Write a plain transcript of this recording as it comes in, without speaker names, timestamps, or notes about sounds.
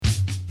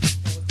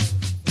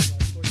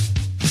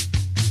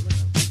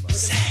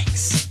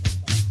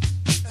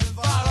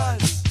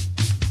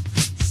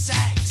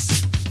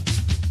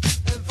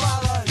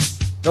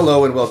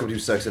Hello and welcome to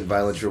Sex and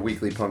Violence, your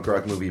weekly punk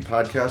rock movie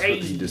podcast. Where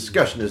the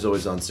discussion is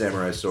always on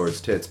samurai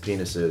swords, tits,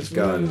 penises,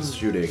 guns,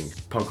 shooting,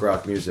 punk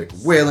rock music,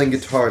 wailing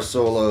guitar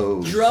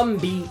solos, drum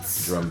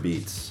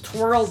beats,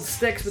 twirled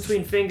sticks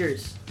between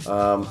fingers.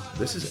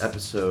 This is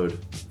episode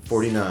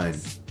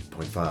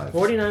 49.5.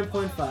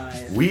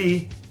 49.5.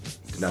 We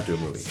did not do a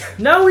movie.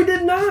 No, we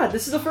did not.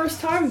 This is the first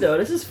time though.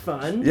 This is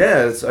fun.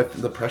 Yeah,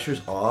 the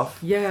pressure's off.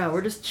 Yeah,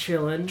 we're just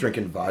chilling,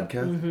 drinking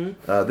vodka.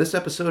 This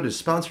episode is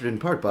sponsored in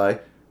part by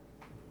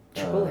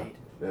Triple Eight.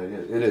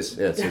 It is.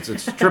 Yes,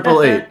 it's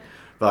Triple Eight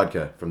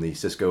vodka from the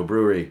Cisco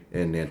Brewery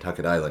in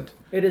Nantucket Island.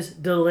 It is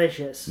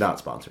delicious. Not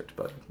sponsored,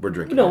 but we're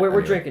drinking. No, it we're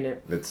anyway. drinking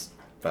it. It's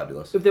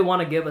fabulous. If they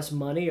want to give us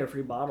money or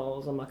free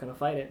bottles, I'm not gonna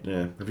fight it.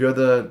 Yeah. Have you had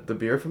the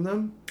beer from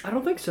them? I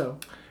don't think so.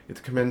 You have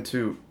to come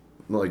into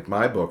like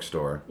my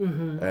bookstore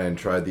and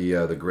try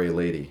the Gray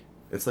Lady.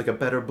 It's like a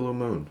better Blue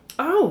Moon.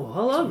 Oh,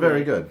 I love it.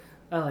 Very good.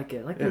 I like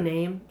it. I like the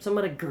name.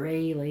 Somewhat a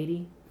gray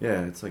lady.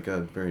 Yeah, it's like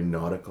a very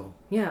nautical.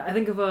 Yeah, I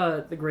think of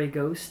the Gray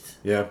Ghost.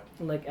 Yeah.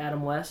 And like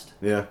Adam West.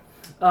 Yeah.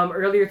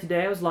 Earlier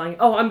today I was lying.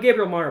 Oh, I'm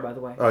Gabriel Mara, by the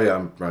way. Oh yeah,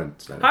 I'm Ryan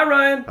Snyder. Hi,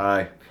 Ryan.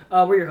 Hi.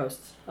 We're your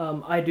hosts.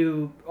 I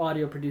do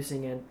audio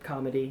producing and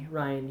comedy.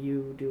 Ryan,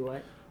 you do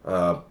what?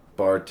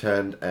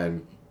 Bartend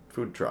and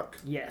food truck.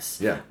 Yes.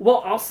 Yeah. Well,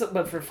 also,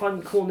 but for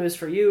fun, cool news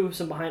for you,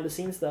 some behind the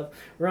scenes stuff.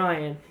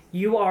 Ryan,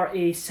 you are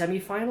a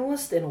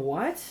semifinalist in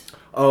what?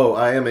 Oh,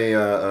 I am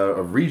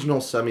a regional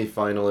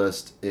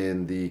semi-finalist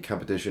in the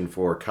competition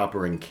for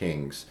Copper and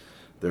Kings.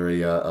 They're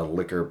a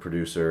liquor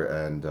producer,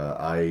 and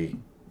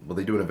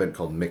they do an event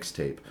called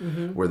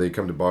Mixtape, where they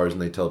come to bars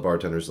and they tell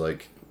bartenders,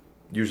 like,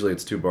 usually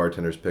it's two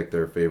bartenders pick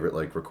their favorite,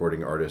 like,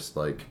 recording artist,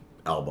 like,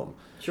 album.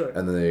 Sure.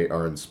 And then they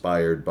are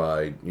inspired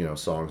by,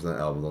 songs in the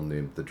album. They'll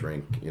name the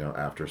drink,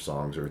 after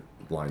songs or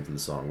lines in the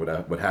song,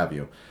 what have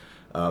you.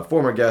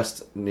 Former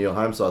guest Neil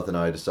Heimsoth and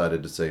I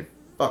decided to say,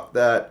 fuck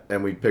that,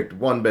 and we picked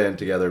one band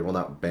together. Well,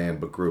 not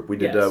band, but group. We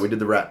did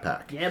the Rat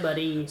Pack. Yeah,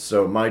 buddy.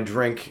 So my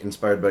drink,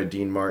 inspired by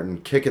Dean Martin,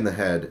 Kick in the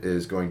Head,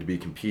 is going to be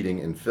competing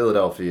in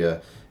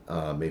Philadelphia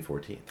May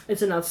 14th.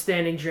 It's an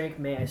outstanding drink,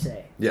 may I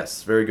say.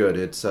 Yes, very good.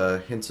 It's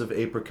hints of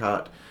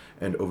apricot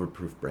and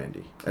overproof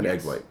brandy and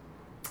egg white.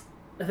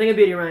 A thing of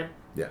beauty, Ryan.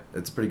 Yeah,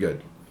 it's pretty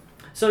good.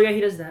 So yeah, he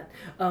does that.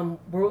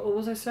 What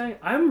was I saying?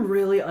 I'm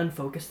really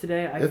unfocused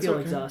today. I feel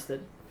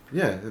exhausted.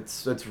 Yeah,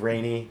 it's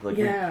rainy. Like,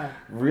 yeah.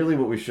 Really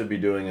what we should be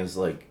doing is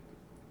like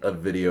a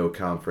video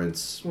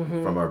conference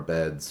from our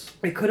beds.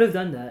 We could have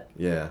done that.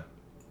 Yeah.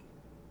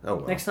 Oh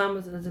well. Next time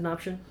it's an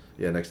option?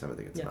 Yeah, next time I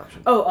think it's an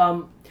option.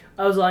 Oh,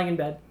 I was lying in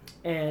bed,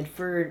 and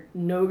for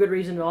no good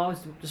reason at all, I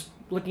was just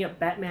looking up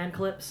Batman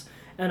clips,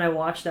 and I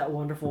watched that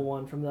wonderful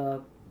one from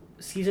the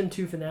Season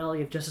 2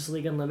 finale of Justice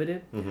League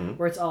Unlimited,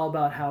 where it's all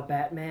about how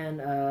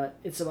Batman,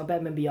 it's about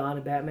Batman Beyond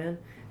and Batman,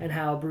 and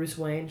how Bruce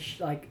Wayne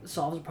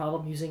solves a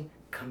problem using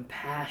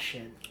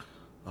compassion.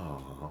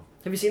 Oh.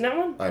 Have you seen that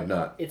one? I have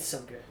not. It's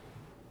so good.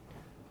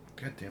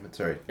 God damn it,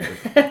 sorry.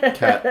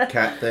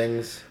 cat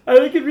things.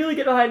 I could really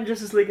get behind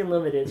Justice League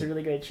Unlimited. It's a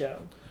really great show.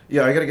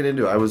 Yeah, I gotta get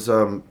into it. I was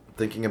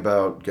thinking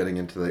about getting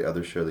into the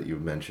other show that you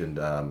mentioned,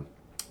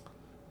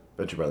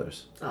 Venture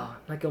Brothers. Oh,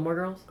 not Gilmore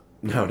Girls?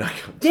 No, not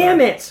Damn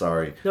it!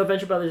 Sorry. No,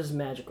 Venture Brothers is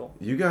magical.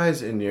 You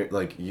guys in your,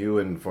 you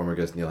and former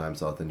guest Neil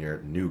Heimsoth and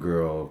your New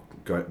Girl,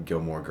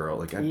 Gilmore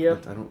Girl, I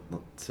don't,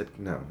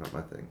 no, not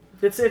my thing.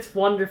 It's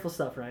wonderful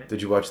stuff, right?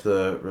 Did you watch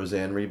the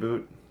Roseanne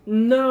reboot?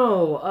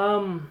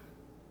 No,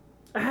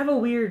 I have a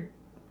weird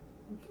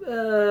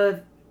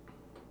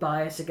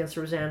bias against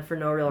Roseanne for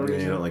no real reason.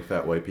 You don't like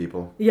fat white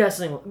people?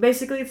 Yes,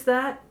 basically it's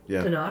that.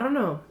 Yeah. No, I don't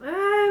know.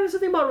 There's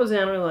something about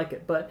Roseanne, I really like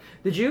it. But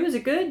did you? Is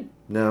it good?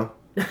 No.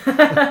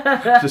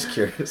 Just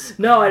curious.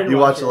 No, I didn't. You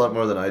watch a lot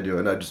more than I do,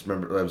 and I just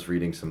remember I was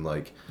reading some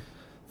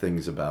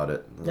things about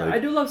it. Yeah, I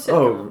do love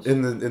sitcoms. Oh,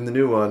 in the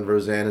new one,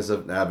 Roseanne is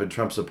an avid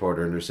Trump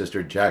supporter, and her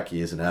sister Jackie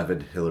is an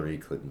avid Hillary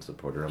Clinton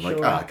supporter. I'm like,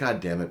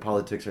 god damn it,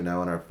 politics are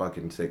now in our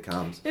fucking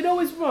sitcoms. It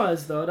always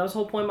was, though. That was the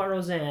whole point about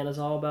Roseanne. Is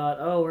all about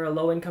we're a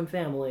low income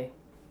family.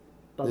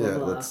 Blah blah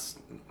blah. That's.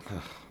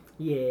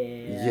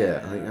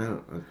 Yeah. Yeah,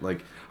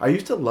 I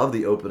used to love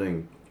the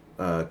opening.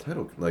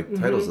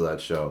 Titles of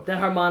that show. That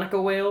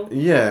harmonica whale?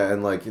 Yeah,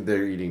 and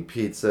they're eating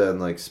pizza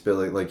and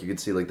spilling, you could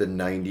see the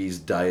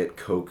 90s Diet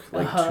Coke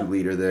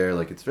 2-liter there.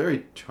 It's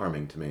very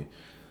charming to me.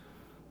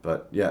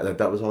 But yeah,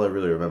 that was all I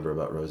really remember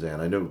about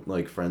Roseanne. I know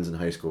friends in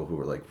high school who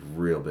were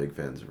real big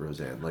fans of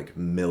Roseanne,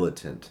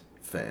 militant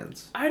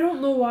fans. I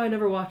don't know why I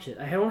never watched it.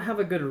 I don't have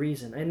a good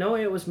reason. I know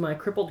it was my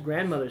crippled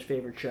grandmother's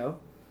favorite show.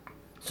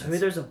 So maybe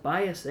there's a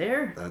bias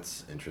there.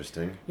 That's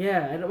interesting.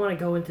 Yeah, I don't want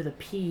to go into the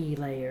P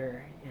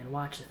layer and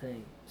watch the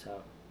thing,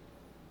 so.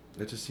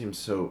 It just seems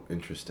so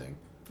interesting.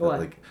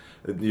 What?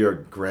 Your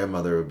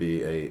grandmother would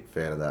be a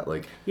fan of that.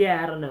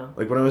 Yeah, I don't know.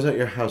 When I was at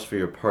your house for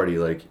your party,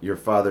 your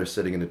father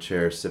sitting in a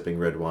chair, sipping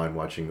red wine,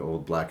 watching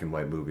old black and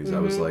white movies, I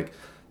was like,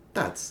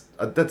 that's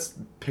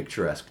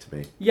picturesque to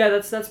me. Yeah,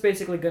 that's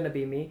basically going to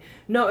be me.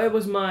 No, it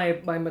was my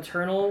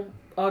maternal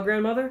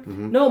grandmother.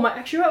 No,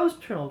 actually, that was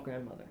paternal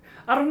grandmother.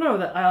 I don't know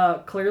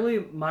that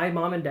clearly my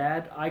mom and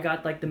dad, I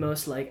got the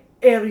most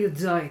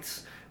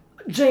erudite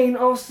Jane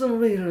Austen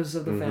readers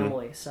of the Mhm.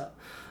 family. So,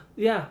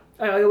 yeah,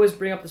 I always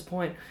bring up this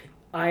point.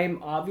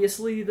 I'm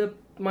obviously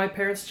my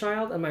parents'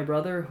 child, and my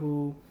brother,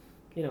 who,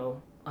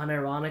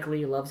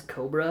 unironically loves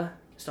Cobra,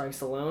 starring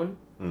Stallone.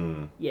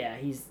 Mm. Yeah,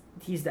 he's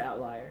the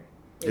outlier.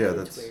 Yeah,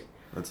 It's weird.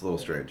 that's a little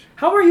strange.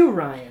 How are you,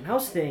 Ryan?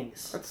 How's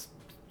things? That's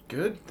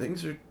good.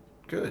 Things are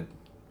good.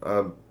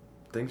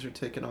 Things are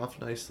taking off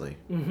nicely.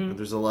 Mm-hmm.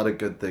 There's a lot of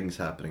good things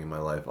happening in my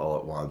life all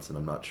at once, and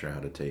I'm not sure how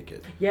to take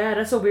it. Yeah,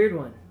 that's a weird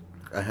one.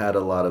 I had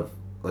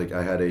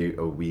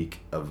a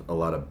week of a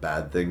lot of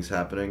bad things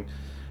happening,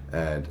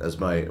 and as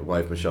my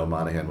wife Michelle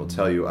Monaghan will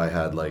tell you, I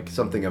had like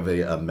something of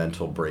a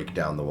mental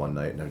breakdown the one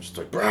night, and I'm just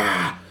like,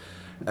 brah!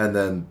 And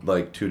then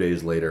like 2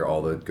 days later,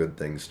 all the good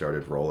things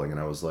started rolling, and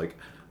I was like,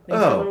 Things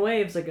come in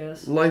waves, I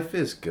guess. life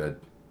is good.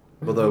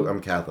 Although I'm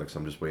Catholic, so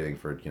I'm just waiting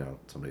for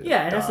somebody.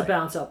 Yeah, it to has to die.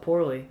 balance out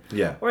poorly.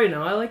 Yeah. Or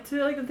I like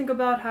to think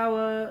about how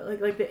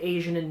like the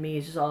Asian in me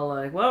is just all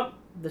like, well,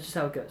 that's just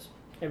how it goes.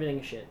 Everything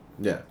is shit.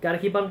 Yeah. Gotta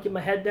keep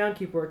my head down,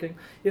 keep working.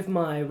 If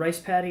my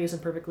rice patty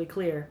isn't perfectly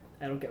clear,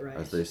 I don't get rice.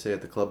 As they say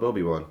at the Club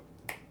Obi-Wan,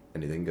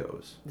 anything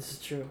goes. This is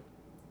true.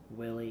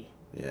 Willie.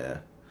 Yeah.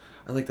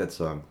 I like that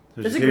song.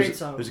 It's a great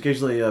song. There's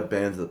occasionally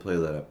bands that play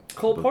that at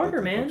Cole Porter,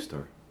 the man.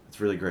 bookstore.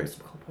 It's really great. Mr.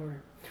 Cole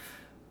Porter.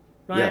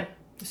 Ryan.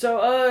 So,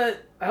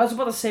 I was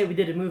about to say we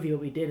did a movie,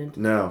 but we didn't.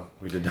 No,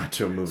 we did not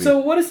do a movie. So,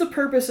 what is the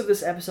purpose of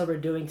this episode we're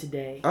doing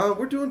today?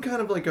 We're doing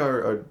kind of like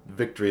our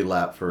victory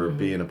lap for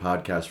being a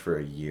podcast for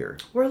a year.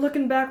 We're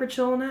looking back, we're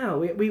chilling out.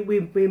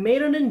 We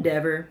made an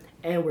endeavor,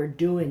 and we're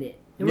doing it.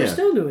 And we're Yeah.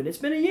 still doing it. It's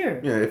been a year.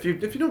 Yeah, if you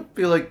don't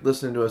feel like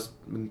listening to us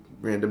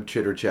random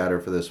chitter chatter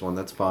for this one,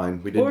 that's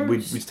fine. We Or didn't. We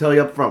just- tell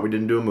you up front we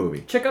didn't do a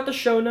movie. Check out the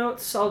show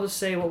notes. I'll just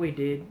say what we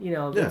did.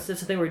 Yeah. That's the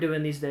thing we're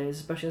doing these days,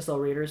 especially in Slow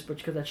Readers, but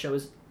because that show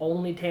is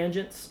only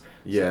tangents.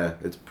 Yeah,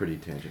 it's pretty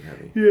tangent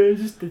heavy. Yeah,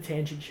 it's just the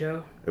tangent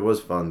show. It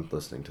was fun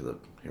listening to the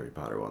Harry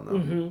Potter one though.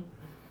 Mm-hmm.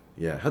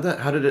 Yeah,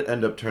 how did it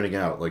end up turning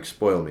out? Like,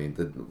 spoil me.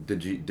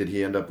 Did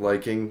he end up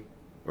liking,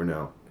 or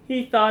no?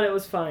 He thought it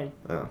was fine.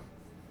 Oh.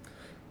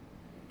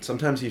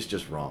 Sometimes he's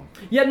just wrong.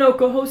 Yeah, no,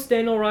 co-host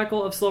Daniel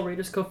Reichel of Slow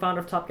Readers, co-founder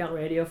of Top Count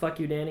Radio. Fuck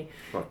you, Danny.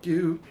 Fuck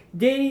you.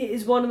 Danny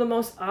is one of the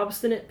most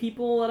obstinate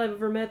people that I've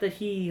ever met, that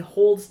he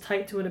holds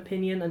tight to an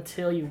opinion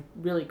until you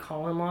really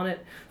call him on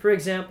it. For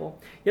example,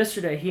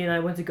 yesterday he and I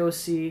went to go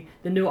see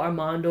the new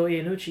Armando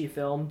Iannucci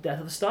film, Death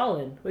of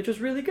Stalin, which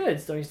was really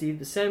good, starring Steve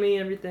Buscemi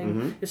and everything.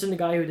 Mhm. It's from the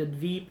guy who did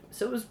Veep,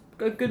 so it was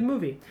a good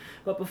movie.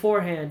 But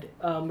beforehand,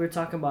 we were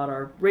talking about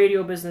our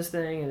radio business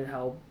thing and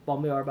how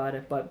bummed we are about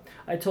it. But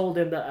I told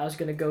him that I was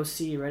going to go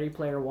see Ready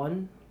Player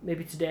One,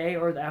 maybe today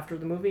or after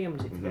the movie. I'm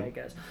going to see today, I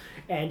guess.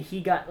 And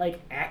he got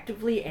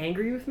actively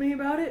angry with me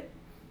about it.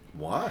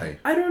 Why?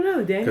 I don't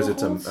know, Daniel. Because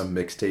it's holds... a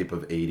mixtape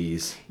of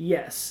 80s.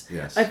 Yes.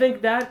 Yes. I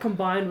think that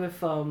combined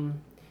with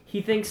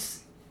he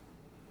thinks,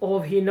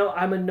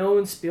 I'm a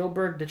known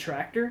Spielberg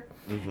detractor,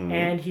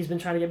 and he's been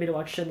trying to get me to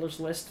watch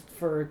Schindler's List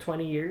for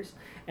 20 years,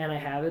 and I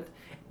haven't.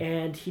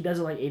 And he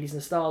doesn't like 80s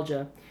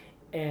nostalgia,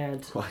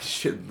 and Why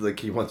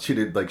he wants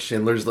you to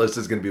Schindler's List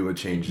is gonna be what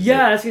changes.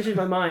 yeah, it. that's gonna change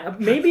my mind.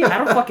 Maybe I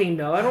don't fucking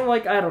know. I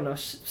don't know.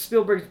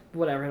 Spielberg,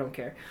 whatever. I don't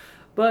care.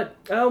 But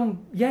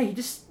yeah, he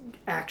just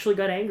actually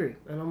got angry,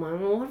 and I'm like,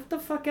 well, what the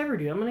fuck ever,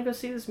 dude? I'm gonna go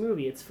see this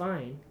movie. It's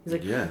fine. He's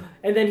like, Yeah.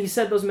 And then he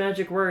said those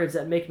magic words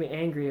that make me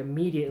angry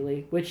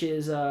immediately, which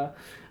is, Ryan,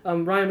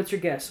 what's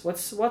your guess?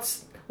 What's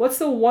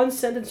the one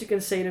sentence you can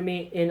say to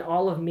me in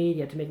all of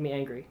media to make me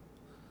angry?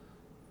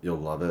 You'll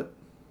love it.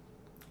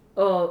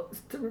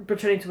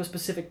 Pertaining to a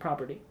specific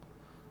property.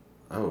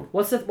 Oh.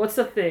 What's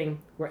the thing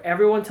where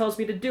everyone tells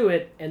me to do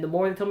it, and the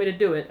more they tell me to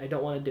do it, I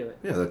don't want to do it?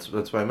 Yeah, that's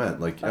what I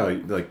meant.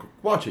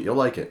 Watch it, you'll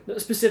like it.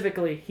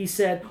 Specifically, he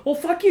said, "Oh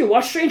fuck you,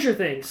 watch Stranger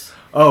Things."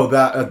 Oh,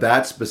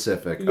 that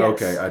specific. Yes.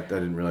 Okay, I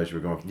didn't realize you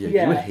were going. Yeah,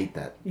 Yeah. you would hate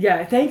that.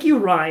 Yeah, thank you,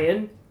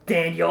 Ryan,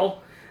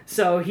 Daniel.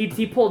 So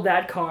he pulled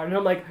that card, and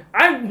I'm like,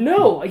 I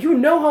know, you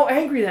know how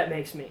angry that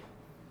makes me.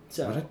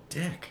 So What a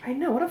dick. I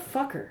know, what a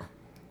fucker.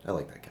 I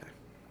like that guy.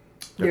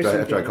 You're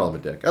After I call him a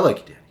dick, I like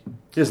you, Danny.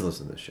 He doesn't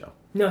listen to this show.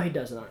 No, he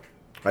does not.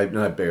 I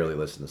barely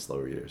listen to slow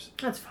readers.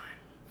 That's fine.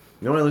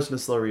 You know when I listen to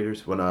slow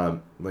readers? When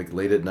I'm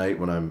late at night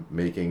when I'm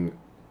making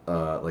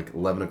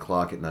 11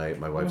 o'clock at night,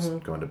 my wife's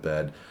going to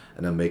bed,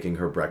 and I'm making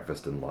her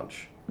breakfast and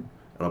lunch. And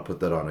I'll put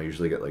that on. I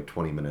usually get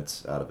 20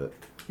 minutes out of it.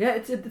 Yeah,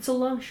 it's a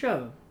long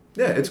show.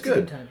 Yeah, it's a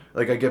good. good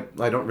time.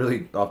 I don't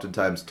really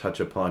oftentimes touch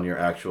upon your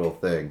actual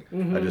thing.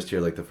 I just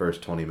hear the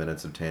first 20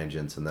 minutes of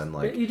tangents and then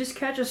You just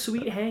catch a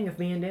sweet hang of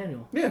me and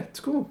Daniel. yeah, it's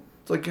cool.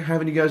 It's like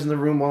having you guys in the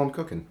room while I'm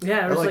cooking.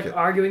 Yeah, I we're like just it.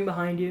 arguing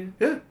behind you,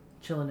 Yeah,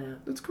 chilling out.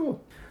 it's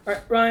cool. All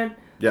right, Ryan.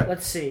 Yeah.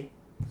 Let's see.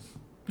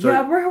 So-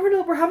 Yeah,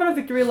 we're having a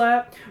victory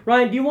lap.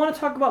 Ryan, do you want to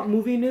talk about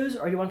movie news,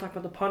 or do you want to talk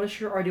about The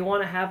Punisher, or do you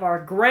want to have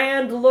our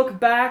grand look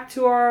back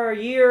to our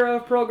year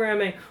of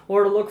programming,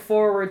 or to look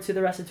forward to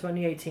the rest of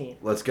 2018?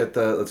 Let's get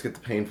the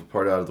painful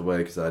part out of the way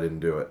because I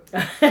didn't do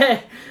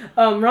it.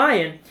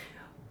 Ryan,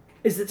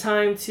 is it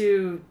time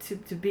to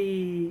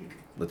be?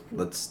 Let's be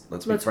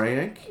Let's-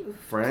 frank.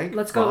 Frank.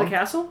 Let's go to the Frank?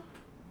 castle.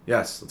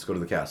 Yes, let's go to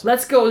the castle.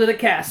 Let's go to the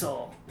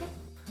castle.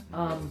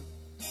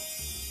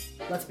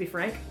 Let's be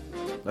frank.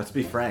 Let's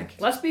be frank.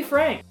 Let's be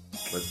frank.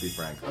 Let's be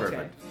frank. Okay.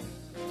 Perfect.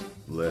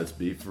 Let's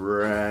be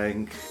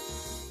frank.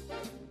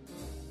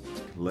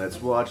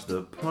 Let's watch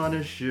The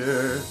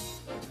Punisher. That's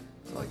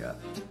all I got.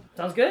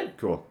 Sounds good.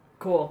 Cool.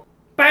 Cool.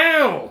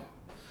 Bow.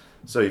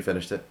 So you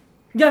finished it?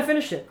 Yeah, I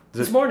finished it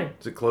this morning.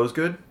 Does it close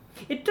good?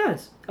 It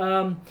does.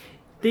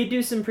 They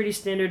do some pretty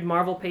standard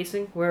Marvel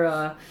pacing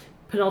where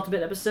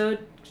penultimate episode,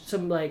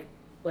 some like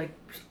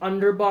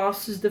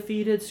underboss is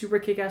defeated, super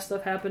kick-ass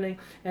stuff happening,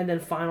 and then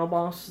final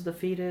boss is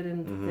defeated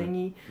and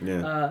thingy.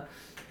 Yeah.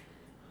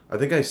 I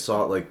think I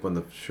saw, like, when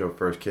the show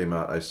first came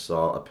out, I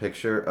saw a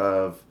picture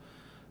of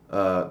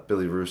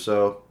Billy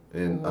Russo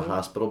in a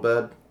hospital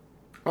bed.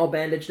 All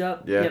bandaged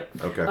up. Yeah.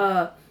 Yep.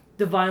 Okay.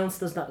 The violence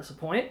does not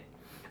disappoint.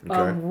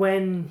 Okay.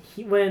 When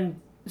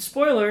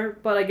spoiler,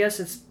 but I guess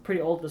it's pretty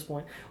old at this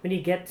point. When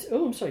you get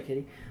I'm sorry,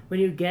 Kitty. When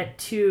you get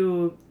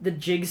to the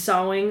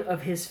jigsawing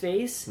of his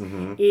face,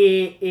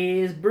 it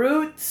is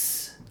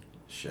brutes.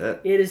 Shit.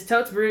 It is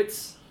totes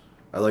brutes.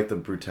 I like the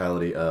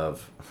brutality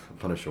of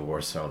Punisher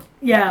Warzone.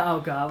 Yeah. Oh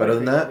god. Better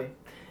than that?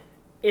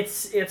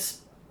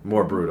 It's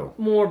More brutal.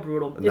 more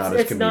brutal. Not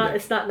as comedic.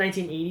 It's not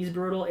 1980s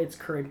brutal. It's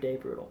current day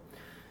brutal.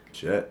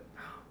 Shit.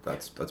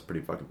 That's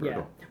pretty fucking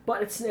brutal. Yeah,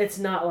 but it's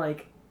not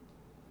like.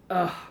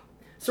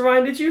 So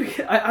Ryan, did you?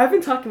 I've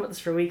been talking about this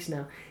for weeks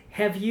now.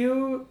 Have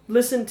you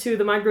listened to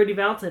the Mike Brody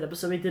Valentine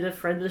episode we did a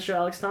friend of the show,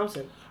 Alex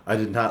Thompson? I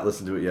did not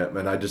listen to it yet,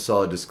 man. I just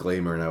saw a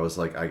disclaimer and I was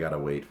like, I gotta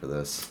wait for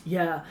this.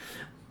 Yeah.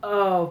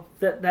 Oh,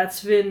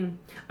 that's been.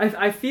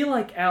 I feel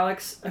like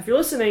Alex. If you're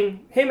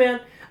listening, hey man,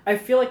 I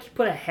feel like you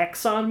put a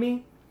hex on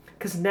me.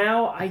 Because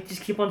now I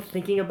just keep on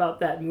thinking about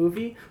that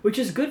movie, which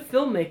is good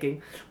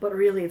filmmaking, but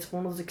really it's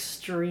one of those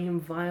extreme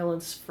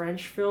violence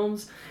French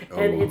films,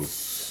 and it's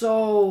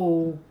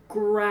so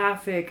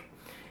graphic,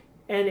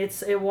 and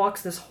it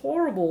walks this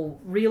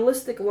horrible,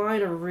 realistic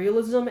line of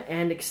realism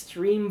and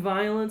extreme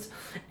violence,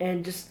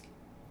 and just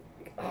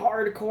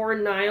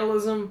hardcore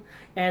nihilism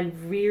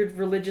and weird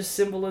religious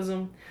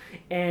symbolism,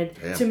 and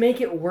to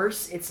make it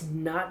worse, it's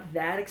not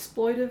that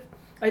exploitive.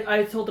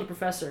 I told the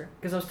professor,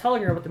 because I was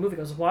telling her about the movie,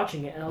 I was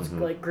watching it, and I was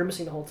like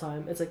grimacing the whole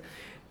time. It's like,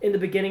 in the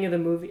beginning of the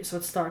movie, so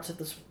it starts with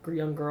this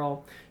young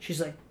girl,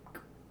 she's like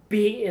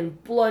beaten,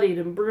 bloodied,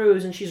 and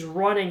bruised, and she's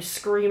running,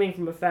 screaming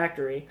from a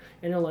factory,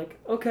 and you're like,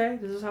 okay,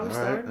 this is how we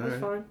start, that's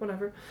fine,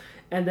 whatever.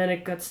 And then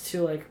it gets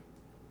to like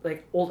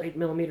old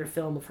 8mm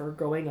film of her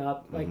growing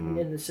up, like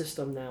in the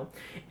system now,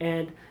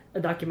 and a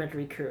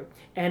documentary crew.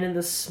 And in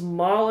the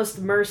smallest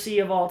mercy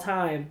of all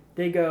time,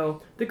 they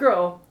go, the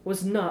girl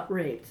was not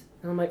raped.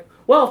 And I'm like,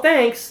 well,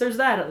 thanks. There's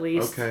that at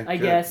least. Okay, I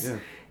good, guess. yeah.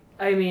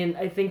 I mean,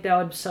 I think that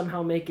would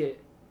somehow make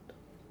it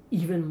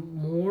even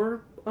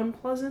more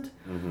unpleasant.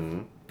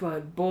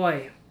 But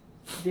boy,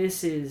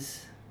 this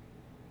is,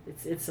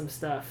 it's some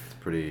stuff.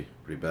 Pretty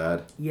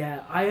bad.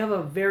 Yeah, I have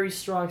a very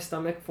strong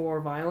stomach for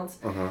violence.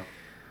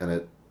 And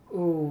it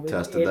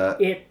tested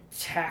that. It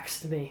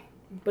taxed me.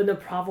 But the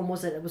problem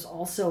was that it was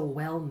also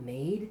well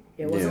made.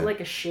 It wasn't like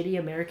a shitty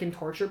American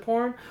torture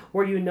porn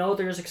where you know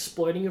they're just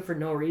exploiting you for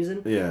no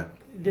reason. Yeah.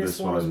 This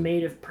one was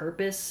made of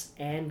purpose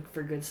and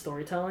for good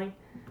storytelling.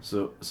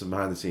 So some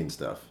behind the scenes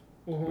stuff.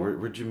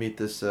 Where'd you meet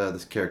this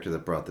character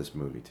that brought this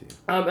movie to you?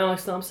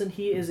 Alex Thompson,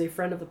 he is a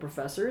friend of the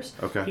professor's.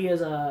 Okay. He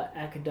is an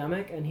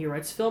academic and he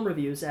writes film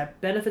reviews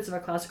at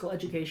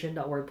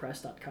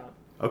benefitsofaclassicaleducation.wordpress.com.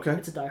 Okay.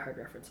 It's a Die Hard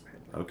reference,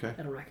 apparently. Okay.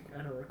 I don't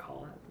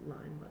recall that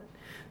line, but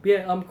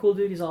yeah, cool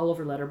dude. He's all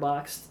over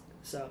Letterboxd,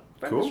 so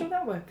friend of the show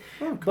that way.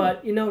 Oh, cool.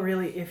 But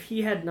really, if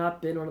he had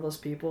not been one of those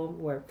people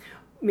where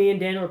me and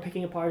Daniel were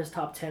picking apart his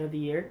top 10 of the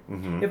year,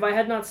 if I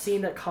had not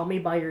seen that Call Me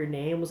by Your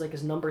Name was like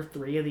his number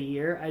 3 of the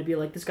year, I'd be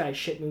like, this guy has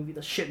shit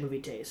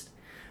movie taste.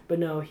 But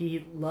no,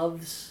 he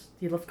loved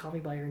Call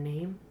Me by Your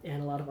Name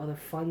and a lot of other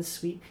fun,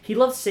 sweet. He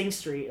loved Sing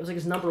Street. It was like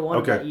his number 1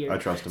 of that year. I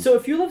trust him. So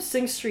if you love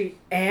Sing Street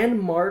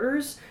and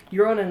Martyrs,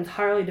 you're on an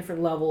entirely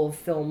different level of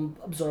film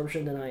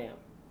absorption than I am.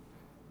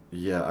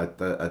 Yeah,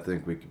 I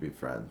think we could be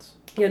friends.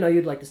 Yeah, no,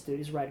 you'd like this dude.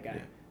 He's a right guy.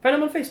 Yeah. Find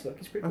him on Facebook.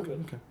 He's pretty cool.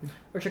 Okay.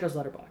 Or check out his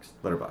Letterboxd.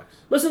 Letterboxd.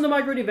 Listen to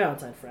Mike Rudy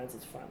Valentine, friends.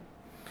 It's fun.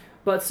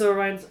 But so,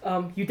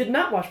 Ryan, you did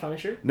not watch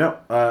Punisher. No,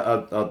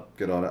 I'll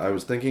get on it. I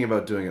was thinking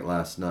about doing it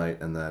last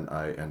night, and then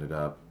I ended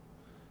up...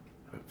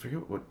 I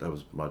forget what I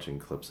was watching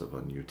clips of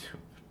on YouTube.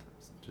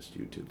 Just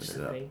YouTube it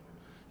up.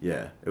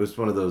 Yeah, it was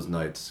one of those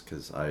nights,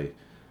 because I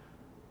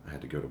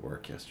had to go to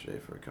work yesterday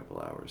for a couple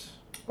hours.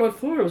 What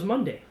floor? It was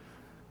Monday.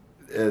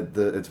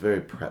 It's very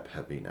prep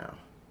heavy now.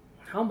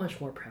 How much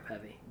more prep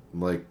heavy?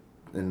 Like,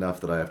 enough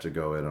that I have to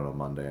go in on a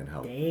Monday and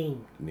help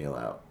Neil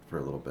out for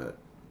a little bit.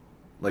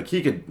 Like,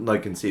 he could,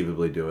 like,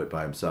 conceivably do it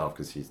by himself,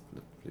 because he's,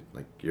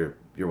 like, you're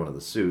one of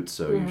the suits,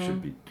 so you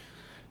should be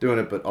doing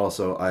it, but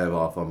also I have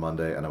off on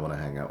Monday, and I want to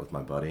hang out with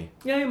my buddy.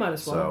 Yeah, you might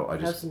as well. So I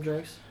have just some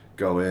drinks.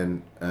 Go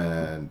in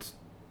and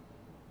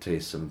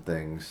taste some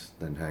things,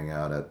 then hang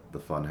out at the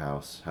fun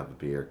house, have a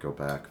beer, go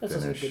back,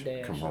 finish,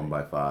 come home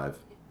by 5.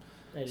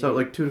 So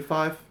like 2 to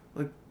 5,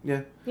 like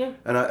yeah.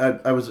 And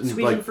I was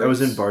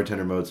in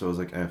bartender mode, so I was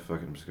like,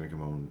 fuck it, I'm just gonna come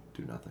home and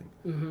do nothing.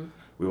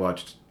 We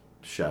watched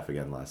Chef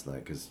again last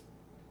night because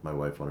my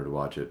wife wanted to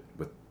watch it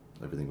with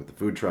everything with the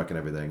food truck and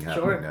everything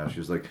happening Sure. now. She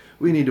was like,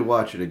 "We need to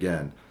watch it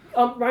again."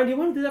 Ryan, do you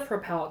want to do that for a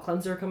palate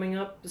cleanser coming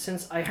up?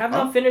 Since I have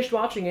not finished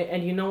watching it,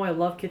 and you know I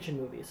love kitchen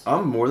movies.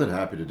 I'm more than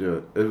happy to do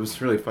it. It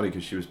was really funny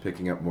because she was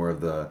picking up more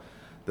of the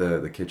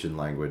kitchen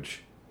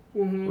language,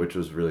 which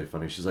was really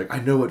funny. She's like, "I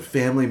know what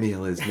family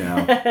meal is now."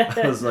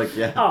 I was like,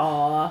 "Yeah,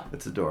 Aww.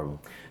 it's adorable."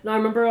 Now I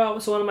remember,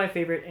 so one of my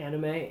favorite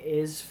anime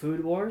is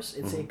Food Wars.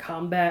 It's a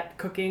combat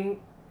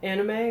cooking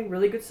anime.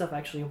 Really good stuff,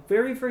 actually.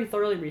 Very, very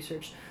thoroughly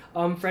researched.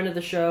 Friend of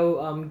the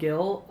show,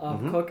 Gil,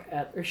 cook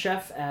or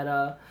chef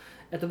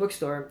at the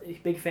bookstore, a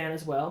big fan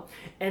as well.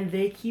 And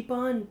they keep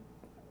on,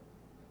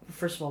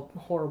 first of all,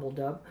 horrible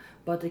dub,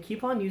 but they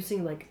keep on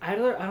using, like, I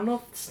don't know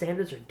if the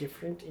standards are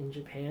different in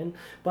Japan,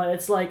 but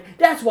it's like,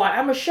 that's why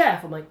I'm a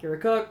chef. I'm like, you're a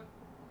cook,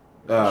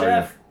 Oh,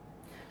 chef.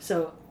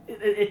 So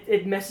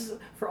it messes,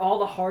 for all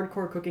the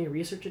hardcore cooking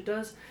research it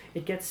does,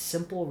 it gets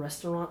simple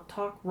restaurant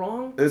talk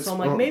wrong. So I'm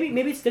like,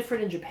 maybe it's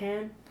different in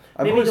Japan.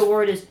 Maybe the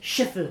word is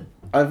chef.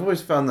 I've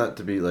always found that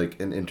to be like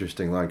an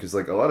interesting line because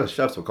like a lot of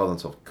chefs will call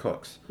themselves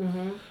cooks,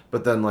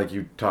 but then like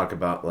you talk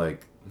about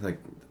like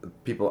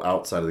people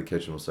outside of the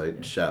kitchen will say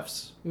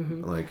chefs.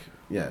 Like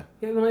yeah.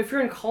 Well, if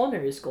you're in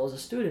culinary school as a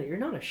student, you're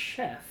not a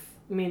chef.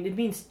 I mean, it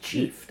means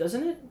chief,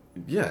 doesn't it?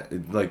 Yeah,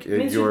 It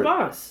means you're the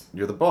boss.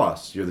 You're the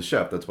boss. You're the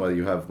chef. That's why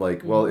you have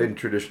like well in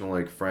traditional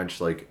like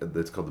French like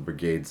it's called the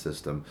brigade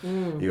system.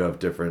 You have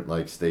different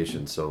like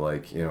stations. So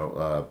like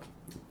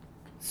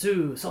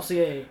Sous,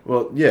 saucier.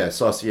 Well, yeah,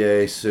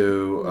 saucier,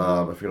 sous.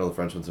 I forget all the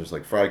French ones. There's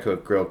like fry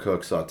cook, grill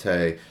cook,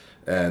 saute,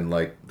 and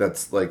like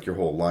that's like your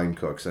whole line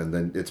cooks, and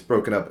then it's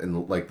broken up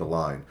in like the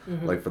line.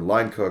 Like for the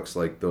line cooks,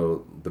 like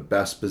the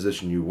best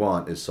position you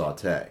want is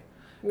saute.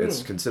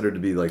 It's considered to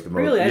be like the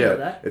most. Really, I know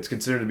that. It's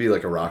considered to be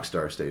like a rock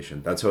star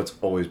station. That's how it's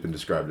always been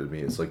described to me.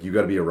 It's like you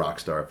got to be a rock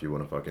star if you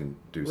want to fucking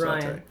do saute.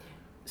 Ryan,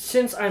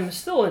 since I'm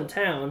still in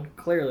town,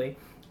 clearly,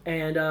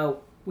 and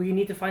we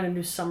need to find a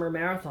new summer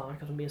marathon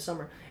because it'll be a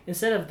summer.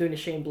 Instead of doing a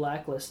Shane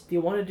Blacklist, do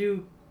you want to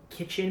do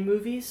kitchen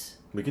movies?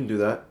 We can do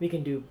that. We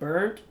can do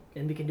Burnt,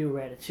 and we can do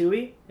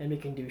Ratatouille, and we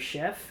can do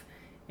Chef,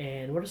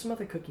 and what are some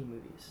other cooking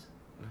movies?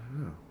 I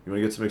don't know. You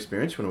want to get some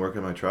experience? You want to work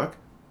in my truck?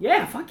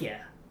 Yeah, fuck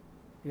yeah.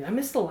 Dude, I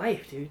miss the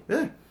life, dude.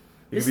 Yeah.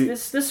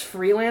 This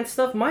freelance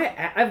stuff,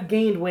 I've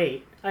gained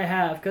weight. I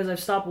have, because I've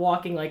stopped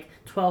walking like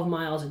 12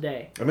 miles a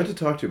day. I meant to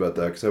talk to you about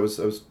that because I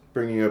was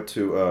bringing up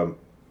to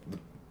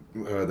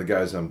the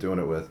guys I'm doing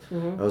it with.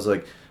 I was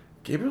like,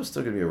 Gabriel's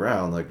still gonna be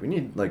around. Like, we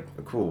need like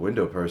a cool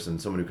window person,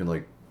 someone who can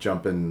like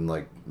jump in and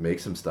like make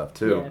some stuff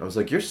too. Yeah. I was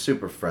like, you're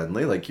super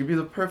friendly. Like, you'd be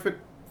the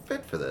perfect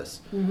fit for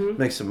this.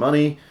 Make some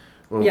money.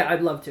 Well, Yeah,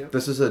 I'd love to.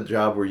 This is a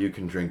job where you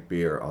can drink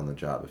beer on the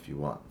job if you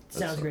want.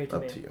 Sounds great to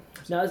me. Up to you.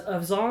 Now,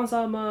 as long as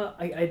I'm,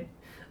 I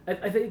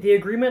think the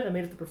agreement I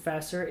made with the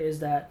professor is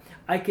that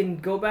I can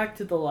go back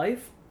to the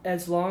life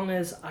as long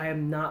as I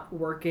am not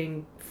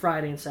working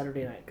Friday and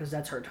Saturday night, because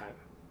that's her time.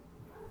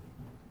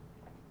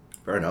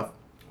 Fair enough.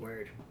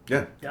 Word.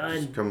 Yeah. Done.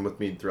 Just come with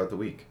me throughout the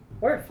week.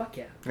 Word. Fuck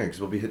yeah. Yeah, because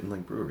we'll be hitting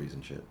like breweries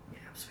and shit. Yeah,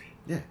 sweet.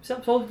 Yeah.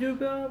 So we'll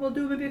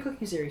do maybe a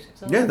cooking series.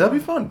 Yeah, that'd be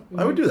fun.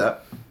 I would do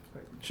that.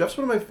 Chef's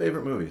one of my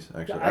favorite movies,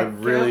 actually. I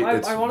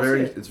wanna see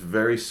it. It's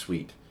very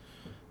sweet,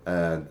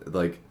 and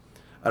like,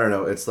 I don't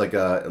know, it's like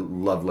a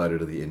love letter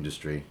to the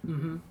industry.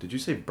 Did you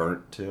say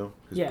Burnt too?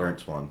 Because Yeah.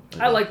 Burnt's one.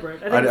 I like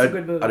Burnt. I think it's a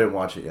good movie. I didn't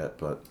watch it yet,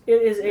 but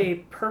It is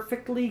a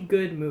perfectly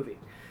good movie.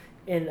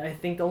 And I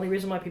think the only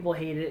reason why people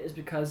hate it is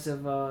because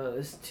of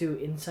it's too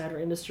insider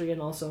industry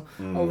and also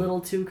a little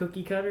too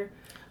cookie cutter.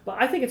 But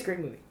I think it's a great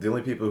movie. the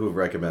only people who've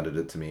recommended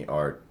it to me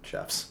are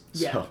chefs.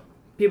 Yeah. So,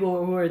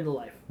 People who are in the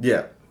life.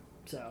 yeah,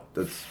 So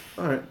that's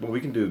all right. Well, we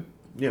can do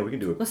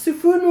it. let's do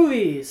food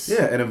movies.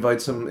 Yeah, and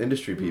invite some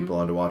industry people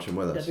on to watch them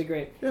with us. That'd be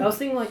great. Yeah. I was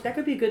thinking like that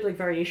could be a good like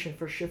variation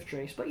for shift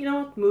drinks. But you know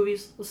what?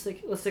 Movies. Let's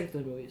stick with the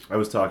movies. I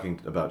was talking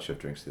about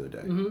shift drinks the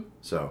other day.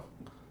 So,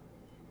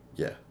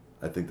 yeah,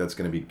 I think that's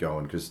going to be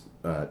going because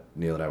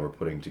Neil and I were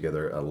putting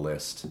together a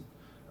list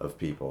of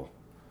people.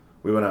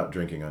 We went out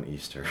drinking on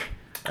Easter.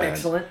 And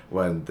Excellent.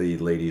 when the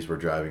ladies were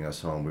driving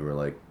us home, we were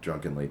like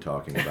drunkenly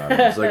talking about it.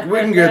 It's like, we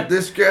can get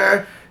this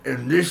guy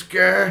and this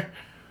guy.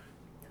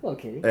 Hello,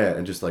 Kitty. Yeah,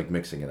 and just like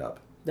mixing it up.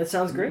 That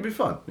sounds It'd great. be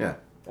fun, yeah.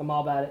 I'm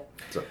all about it.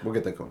 So we'll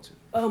get that going soon.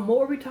 What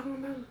were we talking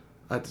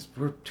about?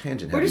 We're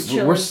tangent We're heavy. just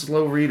chilling. We're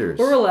slow readers.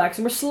 We're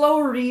relaxing. We're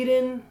slow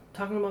reading,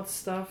 talking about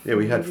stuff. Yeah,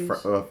 we had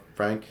movies.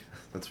 Frank.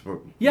 That's what.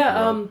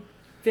 Yeah.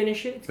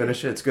 Finish it. It's good.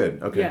 Finish it. It's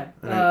good. Okay. Yeah.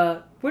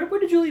 All right. Where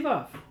did you leave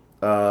off?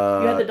 You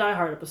had the Die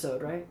Hard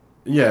episode, right?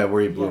 Yeah,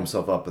 where he blew Yeah.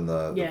 himself up in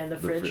the Yeah, in the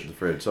fridge. The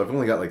fridge. So I've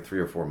only got like 3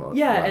 or 4 more.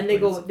 Yeah, and they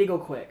left, go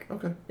quick.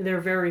 Okay.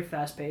 They're very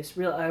fast paced.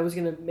 I was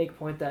gonna make a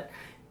point that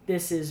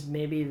this is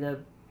maybe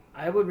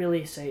I would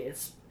really say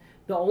it's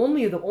the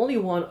only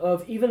one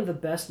of even the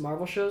best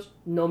Marvel shows.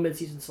 No mid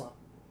season slump.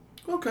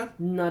 Okay.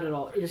 Not at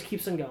all. It just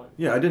keeps them going.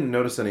 Yeah, I didn't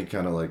notice any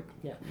kind of like.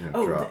 Yeah.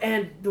 Drop.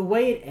 And the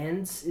way it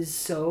ends is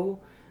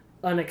so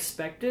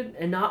unexpected,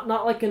 and not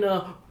like in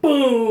a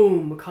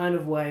boom kind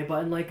of way,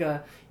 but in like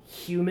a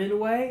human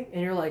way.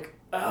 And you're like,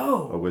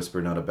 oh. A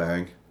whisper, not a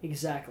bang.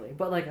 Exactly,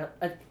 but like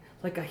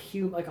like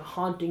a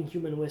haunting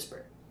human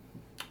whisper.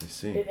 I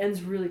see. It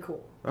ends really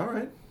cool. All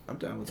right, I'm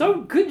down with So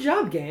that. good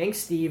job, gang.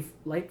 Steve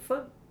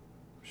Lightfoot,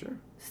 Sure.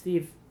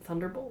 Steve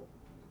Thunderbolt,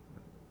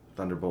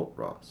 Thunderbolt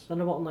Ross.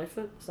 Thunderbolt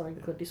Lightfoot, starring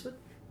Clint Eastwood.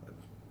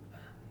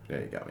 Yeah,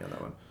 you got me on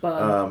that one.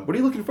 But What are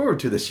you looking forward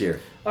to this year?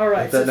 all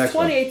right, Like so that it's next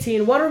one.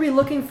 2018. What are we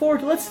looking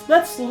forward to?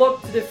 Let's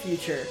look to the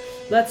future.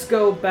 Let's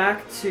go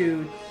back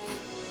to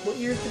what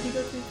year did you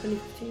go to?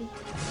 2015.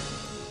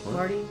 What?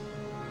 Marty,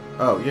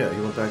 Oh yeah, he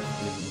went back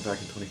in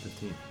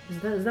 2015.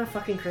 is that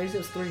fucking crazy?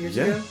 It was 3 years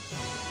Yeah. ago.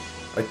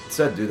 I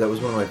said, dude, that was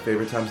one of my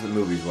favorite times in the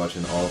movies,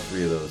 watching all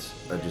three of those,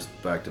 just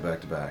back to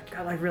back to back.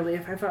 God, like really,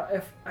 if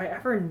I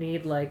ever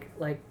need like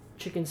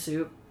chicken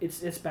soup,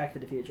 it's Back to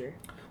the Future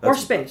or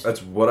Space.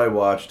 That's what I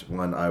watched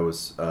when I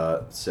was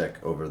sick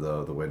over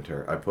the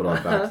winter. I put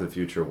on Back to the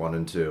Future 1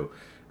 and 2,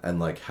 and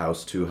like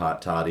House 2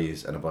 hot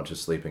toddies and a bunch of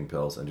sleeping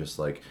pills, and just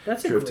like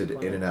That's a drifted great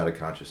plan. in and out of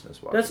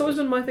consciousness. Watching That's always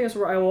this. been my thing. Is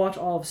where I will watch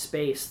all of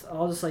Spaced.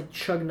 I'll just like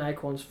chug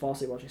Nyquil and just fall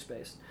asleep watching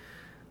Spaced.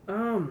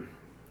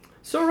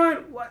 So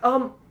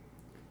Ryan,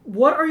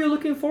 what are you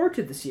looking forward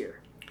to this year?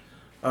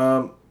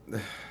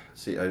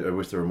 See, I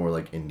wish there were more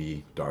like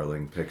indie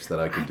darling picks that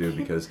I could do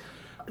because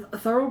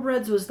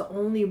Thoroughbreds was the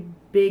only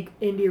big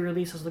indie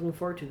release I was looking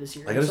forward to this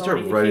year. I gotta So start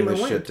it writing came and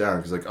this went. shit down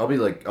because like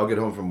I'll get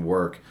home from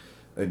work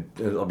and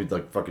I'll be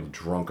like fucking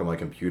drunk on my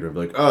computer and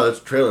be like, oh, this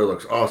trailer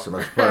looks awesome.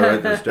 I should probably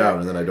write this down,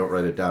 and then I don't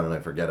write it down and I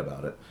forget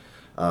about it.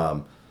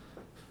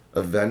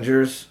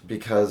 Avengers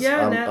because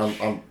Yeah,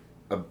 I'm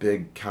a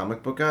big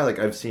comic book guy. Like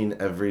I've seen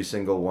every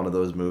single one of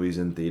those movies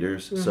in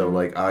theaters, so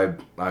like I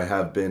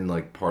have been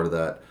like part of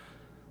that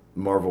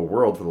Marvel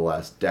world for the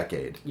last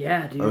decade.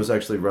 Yeah, dude. I was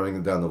actually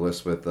running down the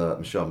list with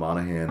Michelle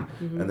Monaghan,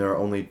 and there are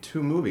only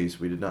 2 movies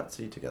we did not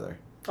see together.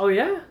 Oh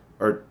yeah.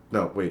 Or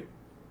no, wait,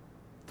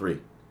 3.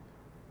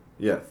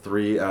 Yeah,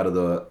 3 out of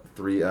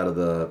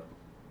the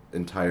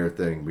entire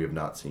thing we have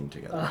not seen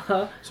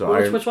together.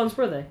 So which ones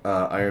were they?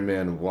 Iron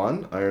Man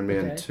 1, Iron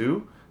Man Okay.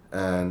 2,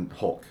 and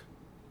Hulk.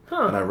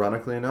 Huh. And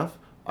ironically enough,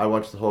 I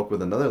watched the Hulk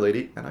with another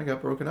lady, and I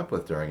got broken up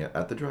with during it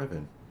at the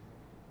drive-in.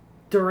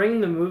 During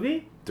the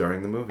movie?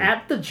 During the movie.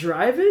 At the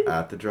drive-in?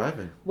 At the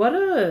drive-in. What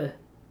a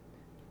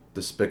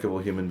Despicable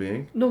human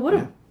being. what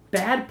Yeah. a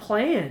bad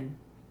plan.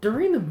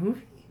 During the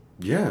movie?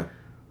 Yeah.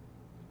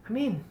 I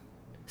mean,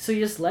 so you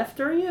just left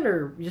during it,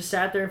 or you just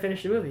sat there and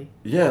finished the movie?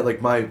 Yeah,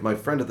 like my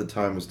friend at the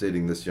time was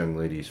dating this young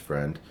lady's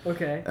friend,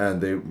 Okay.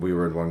 and we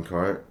were in one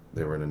car,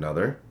 they were in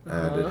another,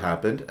 and it Uh-huh.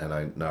 happened, and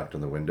I knocked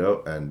on the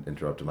window and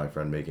interrupted my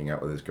friend making out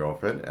with his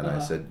girlfriend, and I Uh-huh.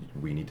 said,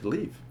 we need to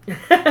leave.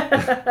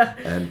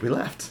 And we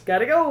left.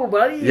 Gotta go,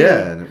 buddy.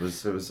 Yeah, and it was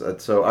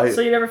so I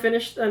So you never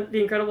finished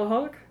The Incredible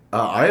Hulk?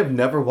 I have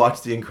never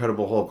watched The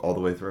Incredible Hulk all the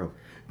way through.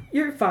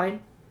 You're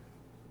fine.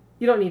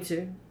 You don't need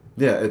to.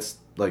 Yeah, it's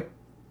like,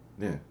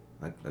 yeah,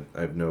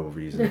 I have no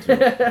reason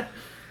to.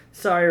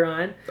 Sorry,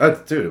 Ryan.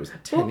 Dude, it was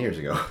 10 Well- years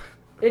ago.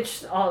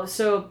 It's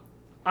so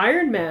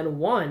Iron Man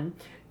 1,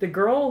 the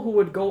girl who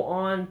would go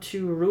on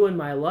to ruin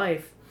my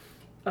life,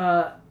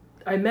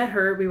 I met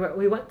her.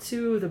 We went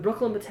to the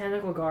Brooklyn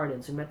Botanical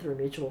Gardens. We met through a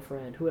mutual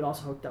friend who had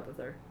also hooked up with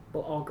her.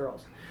 Well, all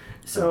girls.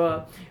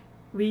 So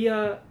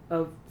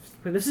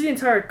this is the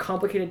entire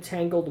complicated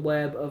tangled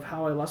web of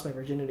how I lost my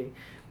virginity.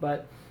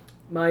 But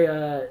my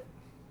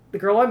the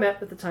girl I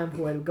met at the time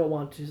who would go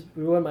on to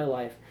ruin my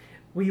life,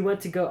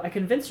 I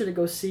convinced her to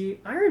go see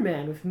Iron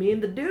Man with me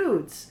and the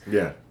dudes.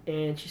 Yeah.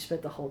 And she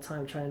spent the whole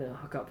time trying to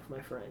hook up with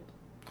my friend.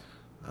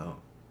 Oh.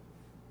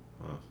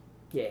 Wow.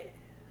 Yeah.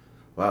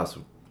 Wow,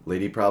 so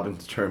lady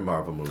problems turn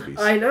Marvel movies.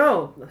 I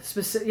know.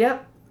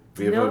 Yep.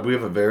 We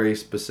have a very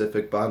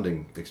specific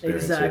bonding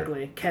experience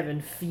Exactly.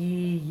 Kevin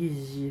Feige.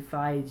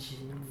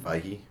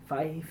 here.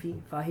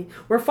 Feige.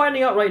 We're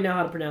finding out right now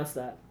how to pronounce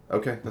that.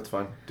 Okay, that's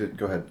fine.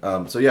 Go ahead.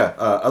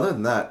 Other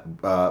than that,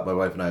 my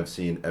wife and I have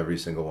seen every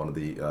single one of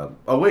the...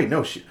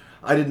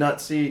 I did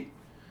not see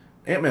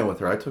Ant-Man with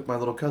her. I took my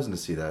little cousin to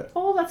see that.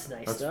 Oh, that's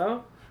nice, That's-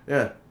 though.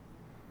 Yeah.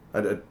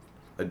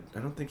 I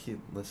don't think he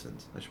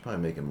listens. I should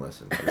probably make him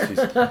listen.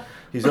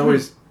 He's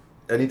always...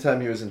 Anytime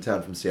he was in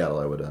town from Seattle,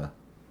 I would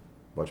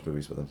watch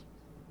movies with him.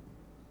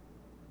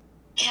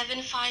 Kevin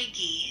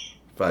Feige.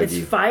 It's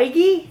Feige.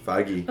 Feige?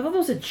 Feige. I thought that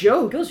was a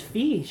joke. It was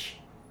Feige.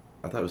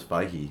 I thought it was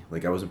Feige.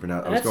 Like, I wasn't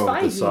pronouncing... I was That's going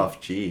with Feige. the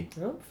soft G.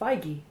 Oh,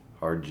 Feige.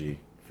 Hard G.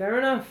 Fair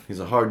enough. He's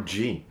a hard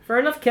G. Fair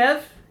enough,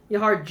 Kev. You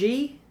hard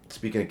G.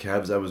 Speaking of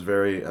Cavs, I was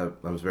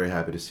very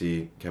happy to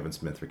see Kevin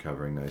Smith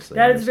recovering nicely.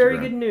 That on is very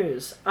Instagram. good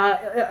news.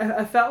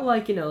 I felt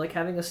like, like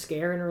having a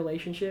scare in a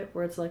relationship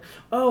where it's like,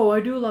 oh, I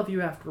do love you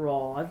after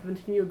all. I've been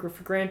taking you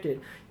for granted.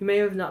 You may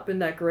have not been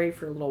that great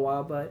for a little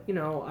while, but,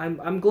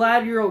 I'm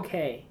glad you're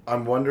okay.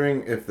 I'm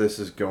wondering if this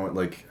is going,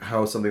 like,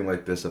 how something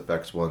like this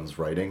affects one's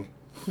writing.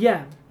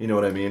 Yeah. You know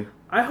what I mean?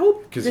 I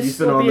hope 'Cause this he's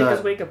been will on be that-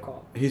 his wake-up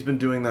call. He's been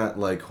doing that,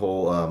 like,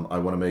 whole, I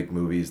want to make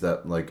movies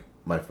that, like,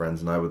 my friends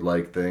and I would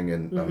like thing,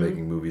 and I'm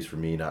making movies for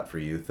me, not for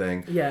you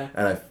thing. Yeah.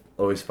 And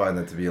always find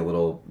that to be a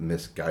little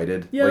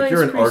misguided. Yeah, like,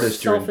 you're an pretty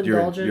artist,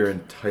 self-indulgent. you're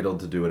entitled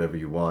to do whatever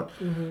you want.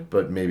 Mm-hmm.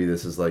 But maybe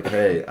this is like,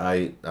 hey,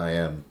 I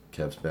am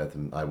Kev Smith,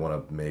 and I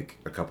want to make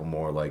a couple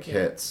more like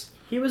hits.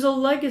 He was a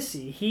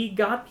legacy.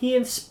 He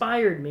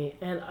inspired me,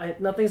 and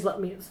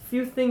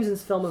few things in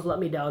this film have let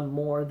me down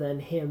more than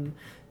him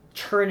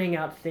churning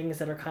out things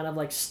that are kind of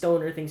like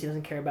stoner things he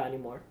doesn't care about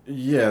anymore.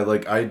 Yeah,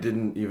 like, I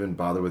didn't even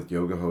bother with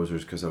Yoga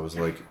Hosers because I was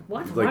like,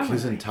 What? like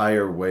his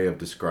entire way of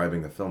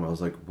describing the film, I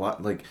was like,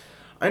 what? Like,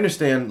 I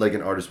understand, like,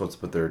 an artist wants to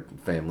put their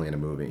family in a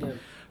movie,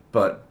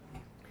 but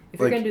if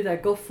you're gonna do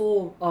that, go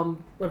full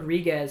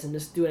Rodriguez and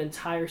just do an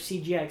entire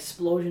CGI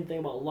explosion thing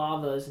about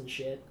lavas and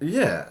shit.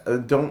 Yeah,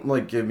 don't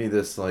like give me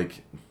this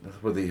like,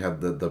 where they have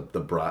the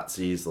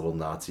Bratzis, little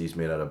Nazis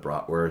made out of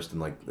bratwurst,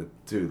 and like,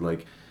 dude,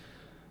 like,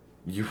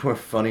 you were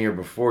funnier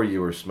before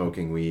you were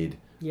smoking weed.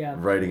 Yeah.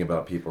 Writing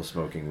about people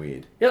smoking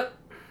weed. Yep.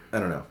 I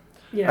don't know.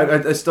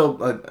 Yeah. I still.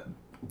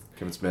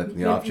 Kevin Smith,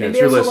 the off chance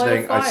you're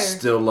listening, I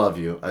still love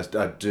you. I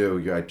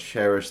do. I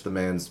cherish the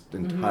man's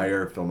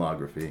entire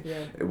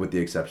filmography, with the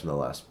exception of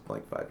the last,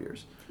 like, 5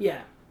 years.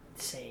 Yeah.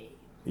 Same.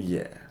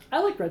 Yeah.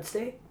 I like Red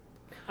State.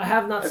 I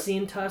have not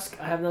seen Tusk.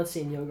 I have not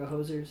seen Yoga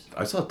Hosers.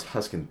 I saw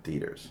Tusk in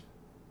theaters.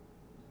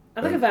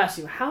 I think I've asked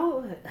you,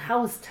 how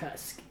is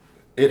Tusk?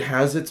 It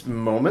has its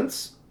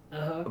moments,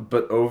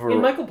 but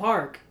in Michael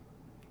Park,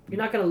 you're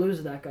not going to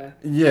lose that guy.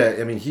 Yeah,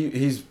 I mean,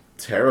 he's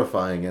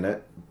terrifying in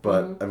it,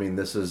 but I mean,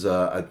 this is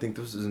I think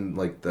this is in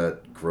like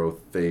that growth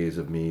phase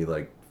of me,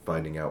 like,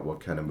 finding out what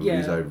kind of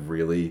movies I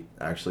really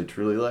actually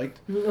truly liked.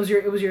 It was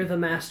your The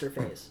Master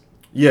phase.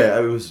 Yeah,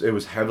 it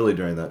was heavily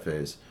during that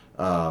phase.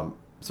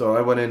 So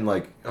I went in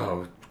like,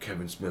 oh,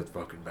 Kevin Smith,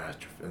 fucking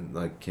master, and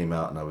like came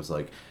out and I was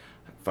like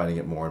finding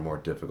it more and more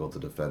difficult to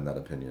defend that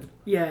opinion.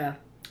 Yeah,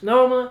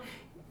 no,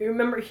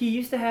 remember he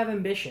used to have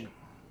ambition,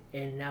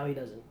 and now he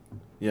doesn't.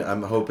 Yeah,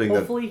 I'm hoping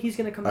Hopefully he's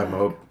gonna come back.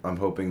 I'm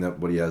hoping that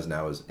what he has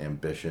now is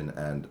ambition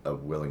and a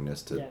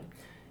willingness to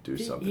do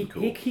something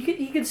cool.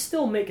 He could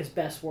still make his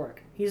best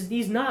work.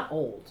 He's not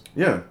old.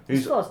 Yeah, he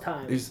still has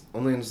time. He's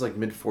only in his like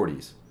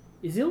mid-40s.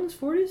 Is he in his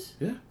 40s?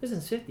 Yeah. He's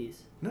in his 50s.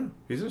 No,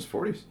 he's in his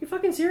 40s. You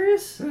fucking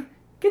serious? Yeah.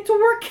 Get to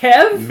work,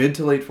 Kev! Mid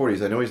to late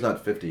 40s. I know he's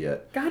not 50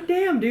 yet. God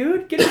damn,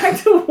 dude. Get back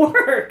to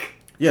work!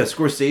 Yeah,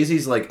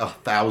 Scorsese's like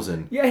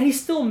 1,000. Yeah, and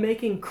he's still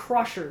making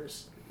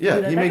crushers.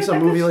 Yeah, he makes a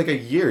movie like a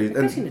year.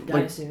 That guy's gonna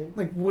die soon.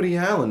 Like Woody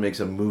Allen makes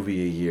a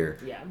movie a year.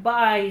 Yeah,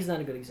 but he's not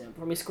a good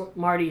example. I mean,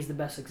 Marty is the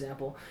best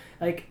example.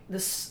 Like,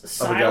 this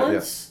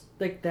Silence,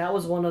 like, that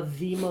was one of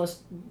the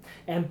most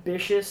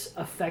ambitious,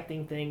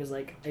 affecting things,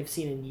 like, I've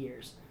seen in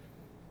years.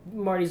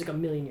 Marty's like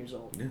 1,000,000 years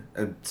old. Yeah,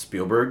 and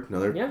Spielberg,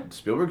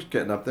 Spielberg's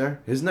getting up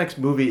there. His next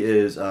movie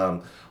is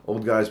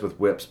Old Guys with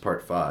Whips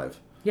Part 5.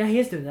 Yeah, he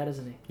is doing that,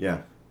 isn't he? Yeah.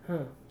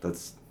 Huh.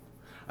 That's...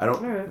 I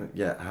don't... All right.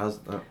 Yeah, how's...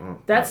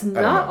 That's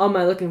not on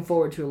my looking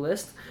forward to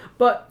list.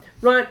 But,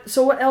 Ryan,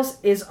 so what else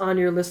is on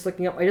your list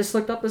looking up? I just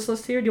looked up this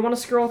list here. Do you want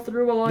to scroll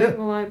through while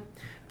I...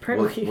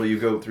 Apparently... Will you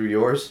go through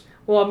yours?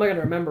 Well, I'm not going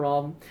to remember all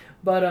of them.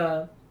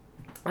 But,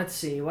 let's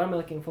see. What am I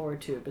looking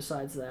forward to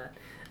besides that?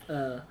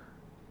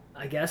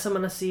 I guess I'm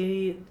going to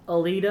see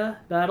Alita,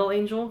 Battle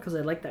Angel, because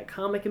I liked that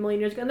comic a million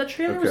years ago. And the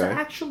trailer was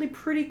actually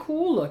pretty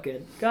cool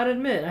looking. Gotta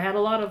admit, I had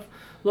a lot of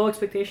low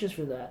expectations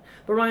for that.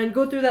 But Ryan,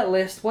 go through that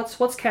list.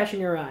 What's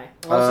catching your eye?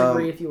 I'll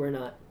agree if you or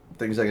not.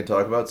 Things I can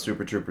talk about: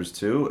 Super Troopers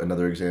 2,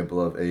 another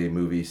example of a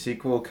movie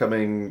sequel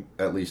coming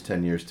at least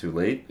 10 years too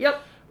late.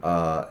 Yep.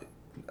 I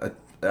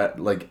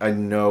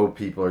know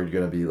people are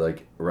gonna be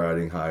like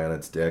riding high on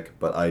its dick,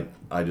 but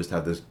I just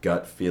have this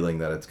gut feeling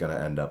that it's gonna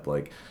end up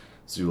like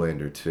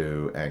Zoolander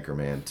 2,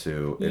 Anchorman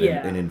 2,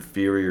 an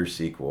inferior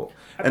sequel.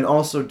 And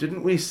also,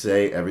 didn't we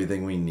say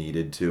everything we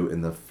needed to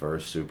in the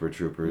first Super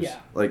Troopers? Yeah.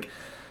 Like,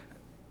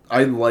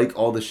 I like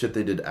all the shit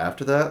they did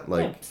after that.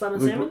 Like, Slam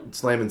and Salmon?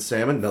 Slam and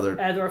Salmon, another...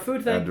 Add to our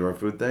food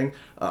thing.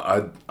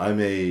 I'm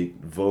a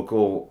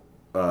vocal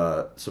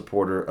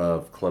supporter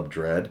of Club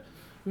Dread.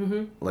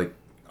 Mm-hmm. Like,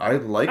 I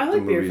like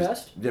the movies. Beer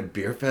Fest. Yeah,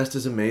 Beer Fest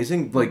is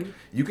amazing. Like,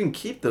 you can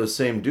keep those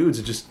same dudes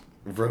and just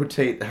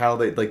rotate how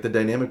they... Like, the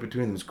dynamic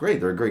between them is great.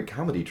 They're a great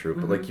comedy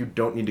troupe, but, like, you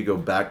don't need to go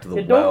back to the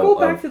well. Don't go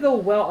back to the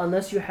well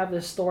unless you have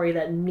this story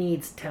that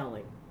needs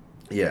telling.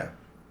 Yeah.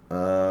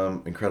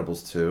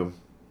 Incredibles 2.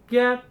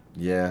 Yeah.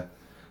 Yeah.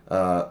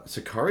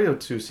 Sicario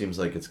 2 seems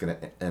like it's going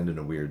to end in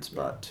a weird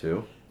spot,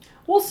 too.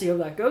 We'll see how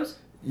that goes.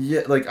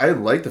 Yeah, like, I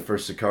liked the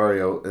first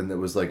Sicario, and it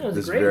was, like,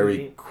 this very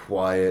movie.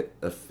 Quiet,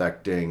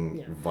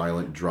 affecting,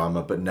 violent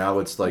drama, but now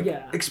it's, like,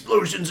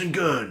 explosions and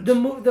guns! The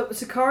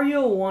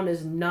Sicario 1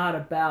 is not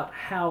about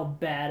how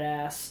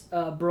badass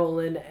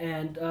Brolin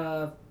and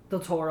Del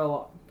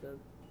Toro...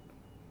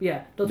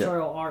 Del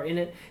Toro are in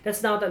it.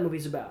 That's not what that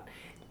movie's about.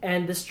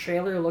 And this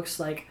trailer looks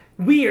like,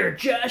 we're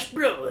Josh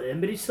Brolin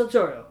and Benicio Del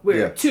Toro.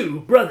 We're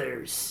two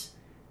brothers.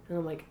 And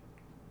I'm like...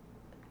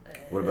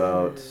 What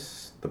about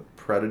The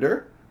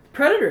Predator?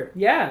 Predator,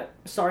 yeah.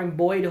 Starring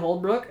Boyd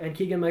Holbrook and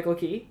Keegan-Michael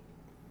Key.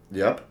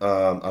 Yep.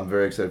 I'm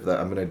very excited for that.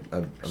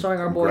 I'm starring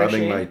our boy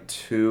grabbing Shane. my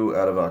 2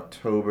 out of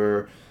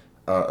October.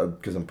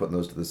 because I'm putting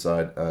those to the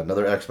side.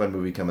 Another X-Men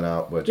movie coming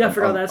out, which Yeah, I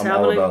forgot that's I'm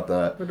happening. all about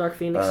that. For Dark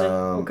Phoenix.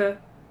 Okay.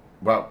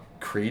 Wow,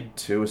 Creed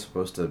 2 is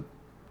supposed to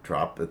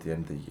drop at the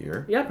end of the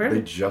year. Yeah, apparently.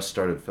 They just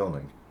started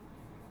filming.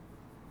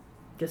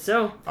 Guess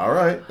so. All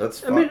right, that's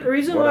fine. I mean, the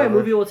reason why a Whatever.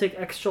 movie will take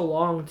extra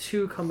long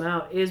to come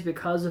out is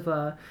because of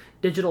a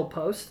digital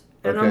post.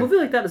 And Okay. a movie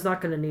like that is not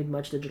going to need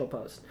much digital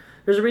post.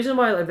 There's a reason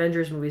why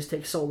Avengers movies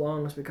take so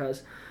long is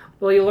because,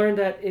 well, you learn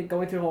that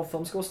going through the whole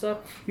film school stuff,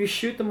 you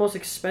shoot the most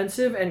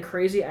expensive and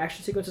crazy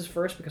action sequences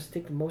first because they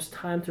take the most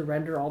time to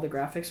render all the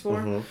graphics for.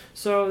 Mm-hmm.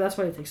 So that's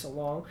why it takes so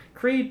long.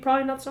 Creed,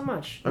 probably not so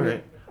much.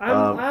 Okay.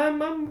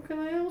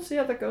 We'll see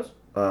how that goes.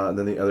 And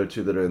then the other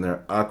two that are in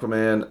there,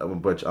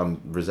 Aquaman, which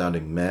I'm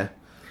resounding meh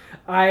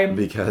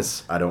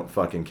because I don't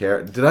fucking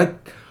care.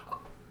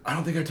 I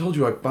don't think I told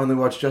you I finally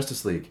watched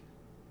Justice League.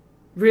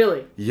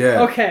 Really?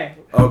 Yeah. Okay.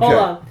 Hold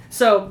on.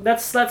 So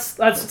let's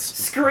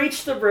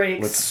screech the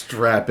brakes. Let's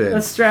strap in.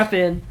 Let's strap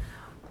in.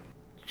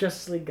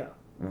 Justice League go.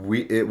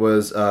 It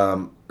was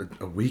a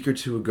week or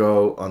two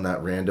ago on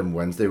that random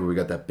Wednesday where we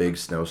got that big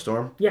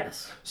snowstorm.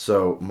 Yes.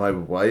 So my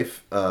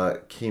wife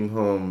came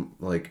home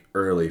like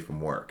early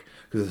from work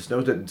because the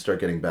snow didn't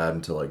start getting bad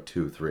until like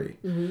 2, 3.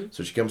 Mm-hmm.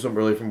 So she comes home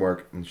early from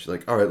work and she's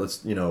like, "All right,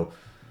 let's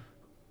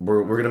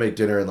we're gonna make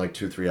dinner in like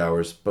 2-3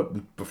 hours."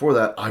 But before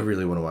that, I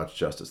really want to watch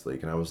Justice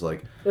League, and I was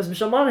like, It was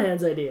Michelle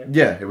Monaghan's idea.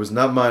 "Yeah, it was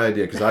not my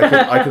idea because I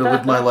could have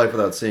lived my life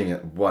without seeing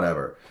it.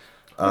 Whatever."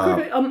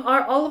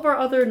 All of our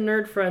other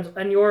nerd friends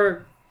and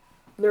your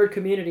nerd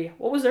community,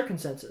 what was their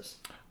consensus?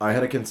 I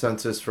had a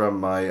consensus from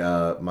my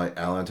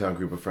Allentown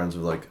group of friends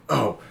of like,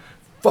 "Oh,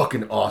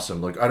 fucking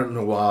awesome! Like I don't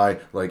know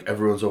why like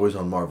everyone's always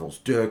on Marvel's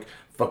dick.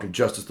 Fucking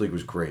Justice League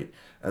was great."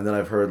 And then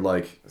I've heard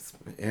like,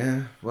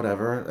 "Yeah,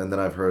 whatever." And then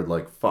I've heard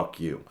like, "Fuck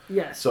you."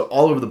 Yes. So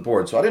all over the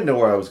board. So I didn't know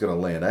where I was gonna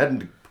land. I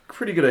had a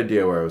pretty good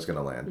idea where I was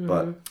gonna land,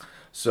 but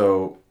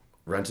so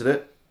rented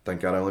it. Thank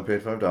God I only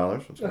paid $5.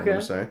 That's what I'm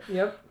gonna say.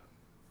 Yep.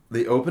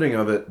 The opening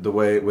of it, the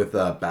way with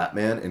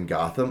Batman in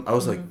Gotham, I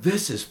was like,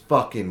 "This is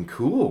fucking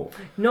cool."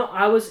 No,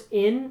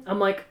 I'm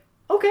like,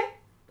 okay.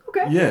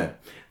 Yeah.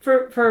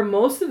 For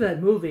most of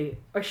that movie,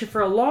 actually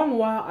for a long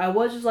while, I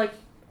was just like,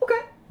 okay.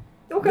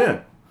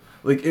 Yeah.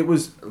 Like it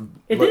was.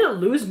 It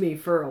didn't lose me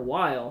for a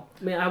while.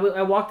 I mean,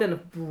 I walked into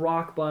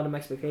rock bottom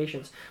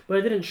expectations, but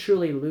it didn't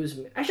truly lose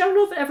me. Actually, I don't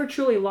know if it ever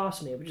truly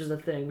lost me, which is the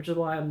thing, which is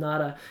why I'm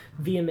not a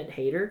vehement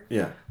hater.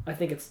 Yeah. I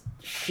think it's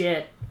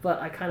shit,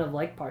 but I kind of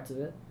like parts of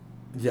it.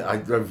 Yeah,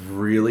 I've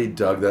really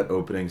dug that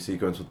opening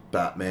sequence with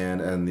Batman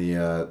and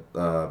the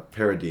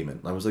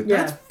Parademon. I was like,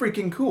 that's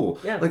freaking cool.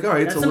 Yeah, like, all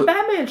right, that's some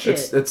Batman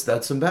shit.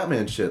 That's some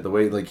Batman shit. The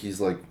way like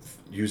he's like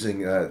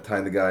using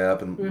tying the guy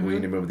up and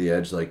leading him over the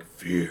edge, like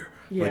fear.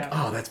 Yeah. Like,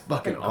 oh, that's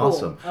fucking cool.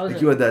 awesome.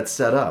 Like you had that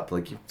set up.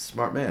 Like you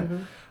smart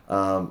man.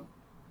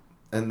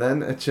 And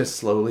then it just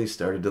slowly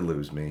started to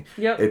lose me.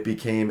 Yep. It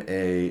became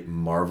a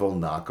Marvel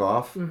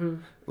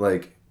knockoff.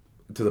 Like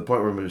to the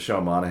point where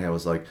Michelle Monaghan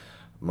was like,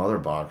 "Mother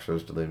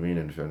boxes, do they mean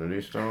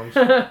Infinity Stones?"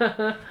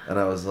 And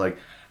I was like,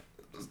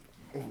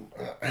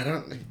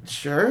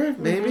 sure,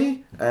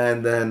 maybe.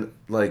 And then,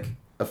 like,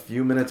 a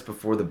few minutes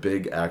before the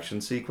big action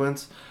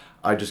sequence,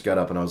 I just got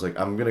up and I was like,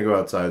 "I'm going to go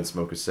outside and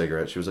smoke a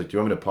cigarette." She was like, "Do you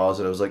want me to pause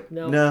it?" I was like,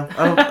 No.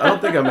 I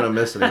don't think I'm going to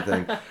miss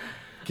anything.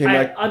 Came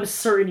back. I'm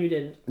certain you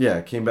didn't.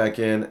 Yeah, came back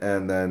in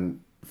and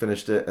then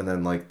finished it. And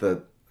then, like,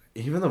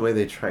 even the way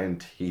they try and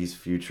tease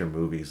future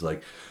movies,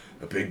 like,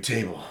 a big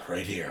table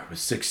right here with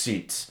 6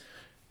 seats.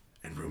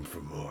 And room for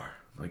more.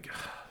 Like,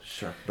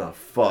 shut the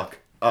fuck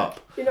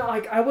up. You know,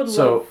 like, I would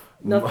love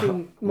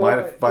nothing more.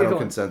 My final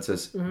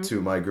consensus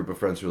to my group of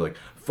friends who are like,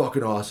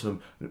 "Fucking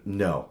awesome."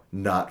 No,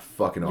 not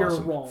fucking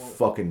awesome. You're wrong.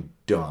 Fucking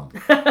dumb.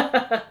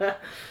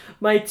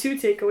 My 2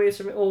 takeaways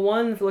from it, well,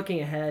 one, looking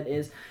ahead,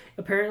 is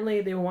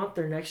apparently they want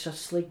their next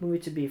Justice League movie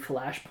to be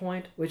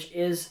Flashpoint, which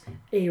is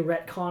a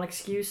retcon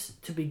excuse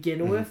to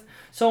begin with.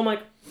 So I'm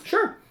like,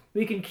 sure.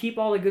 We can keep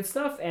all the good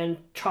stuff and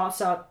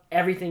toss out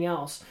everything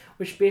else,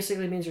 which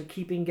basically means you're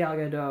keeping Gal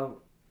Gadot.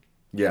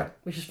 Yeah.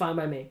 Which is fine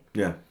by me.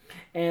 Yeah.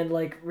 And,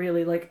 like,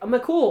 really, like, I'm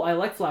like, cool, I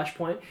like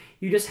Flashpoint.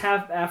 You just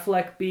have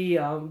Affleck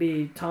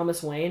be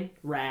Thomas Wayne,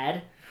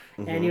 rad.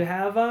 And you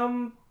have,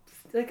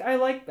 I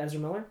like Ezra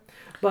Miller.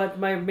 But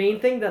my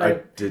main thing that I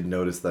did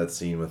notice that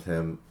scene with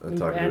him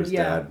talking to his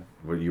dad,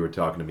 what you were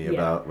talking to me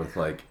about, with,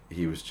 like,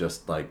 he was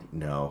just like,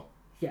 no.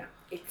 Yeah,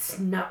 it's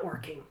not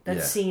working.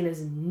 That scene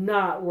is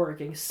not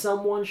working.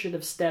 Someone should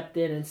have stepped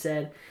in and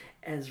said,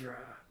 "Ezra,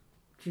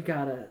 you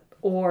gotta,"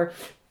 or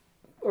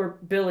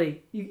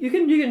Billy, you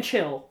can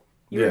chill.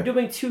 You're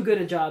doing too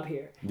good a job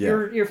here.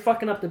 Yeah. You're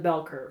fucking up the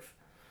bell curve.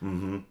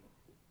 Mm-hmm.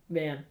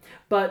 Man,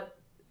 but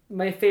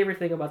my favorite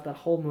thing about that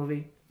whole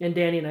movie, and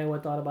Danny and I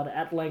thought about it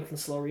at length in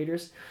Slow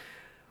Readers.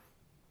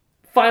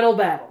 Final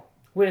battle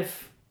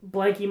with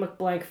Blanky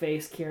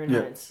McBlankface, Kieran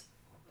Hines.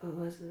 What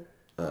was it?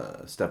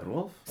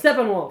 Steppenwolf?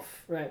 Steppenwolf,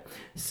 right.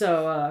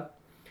 So,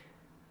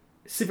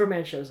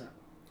 Superman shows up.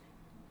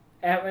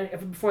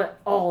 Before that,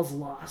 all's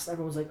lost.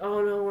 Everyone's like,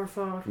 "Oh no, we're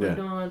fucked, we're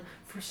done.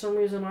 For some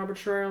reason,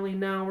 arbitrarily,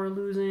 now we're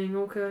losing,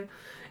 okay."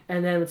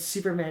 And then when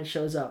Superman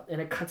shows up,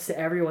 and it cuts to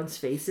everyone's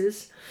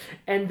faces,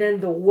 and then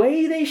the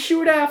way they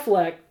shoot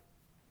Affleck,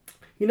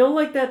 you know,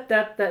 like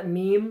that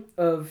meme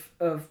of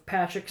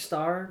Patrick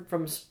Star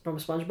from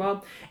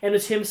SpongeBob, and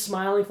it's him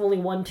smiling with only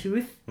one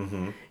tooth.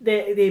 Mm-hmm.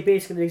 They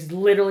basically, it's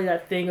literally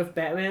that thing of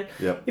Batman.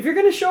 Yep. If you're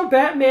gonna show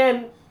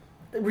Batman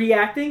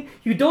reacting,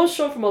 you don't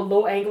show from a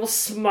low angle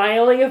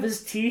smiling of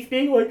his teeth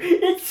being like,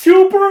 it's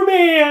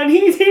Superman,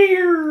 he's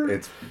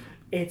here.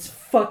 It's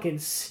fucking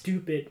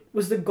stupid.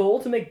 Was the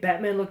goal to make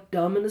Batman look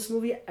dumb in this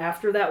movie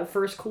after that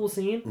first cool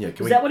scene? Yeah,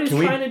 Is that what he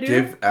was trying to do?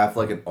 Give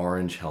Affleck an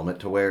orange helmet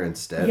to wear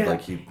instead? Yeah.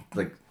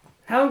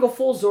 Have him go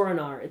full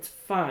Zoronar. It's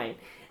fine.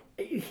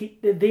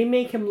 They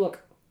make him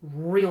look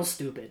real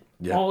stupid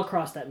all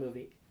across that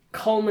movie.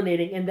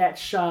 Culminating in that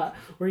shot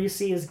where you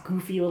see his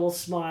goofy little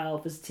smile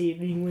of his teeth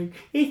being like,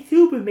 it's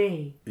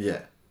Superman.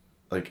 Yeah.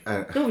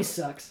 The movie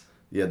sucks.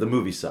 Yeah, the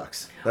movie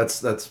sucks.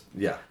 That's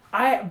yeah.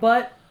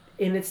 But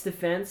in its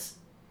defense,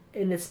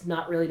 and it's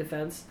not really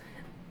defense,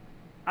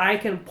 I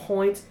can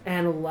point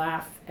and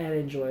laugh and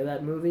enjoy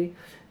that movie.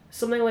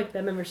 Something like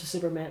Batman vs.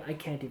 Superman, I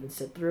can't even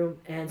sit through.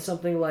 And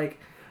something like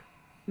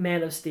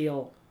Man of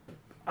Steel,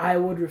 I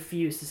would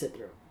refuse to sit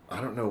through.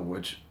 I don't know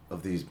which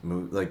of these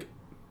movies, like,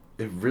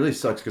 it really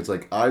sucks because,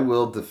 like, I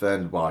will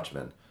defend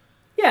Watchmen.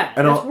 Yeah,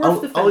 and it's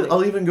worth defending.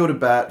 I'll even go to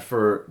bat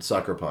for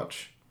Sucker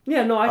Punch.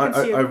 Yeah, no, I can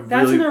see it.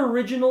 That's an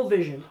original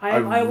vision. I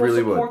will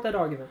really support that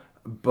argument.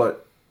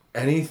 But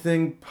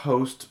anything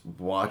post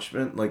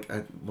Watchmen, like,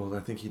 I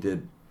think he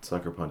did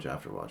Sucker Punch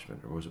after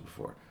Watchmen, or was it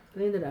before? I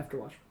think he did after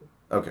Watchmen.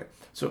 Okay,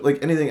 so,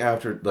 like, anything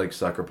after, like,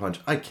 Sucker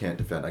Punch, I can't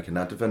defend. I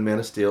cannot defend Man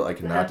of Steel, I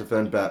cannot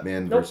defend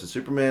Batman versus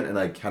Superman, and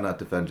I cannot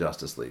defend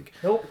Justice League.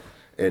 Nope.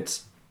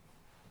 It's,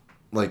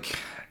 like,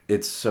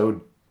 it's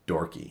so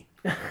dorky.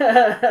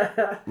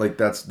 Like,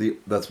 that's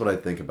what I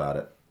think about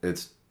it.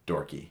 It's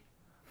dorky.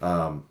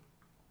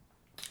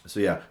 So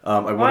yeah,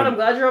 I'm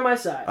glad you're on my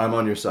side. I'm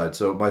on your side.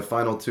 So my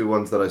final two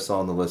ones that I saw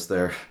on the list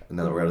there, and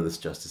now that we're out of this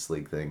Justice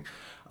League thing,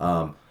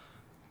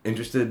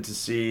 interested to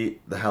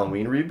see the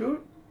Halloween reboot.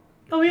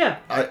 Oh yeah.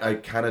 I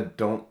kind of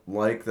don't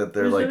like that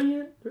they're Who's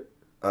doing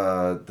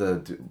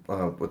it?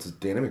 What's his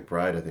Dana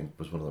McBride, I think,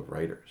 was one of the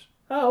writers.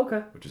 Oh,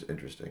 okay. Which is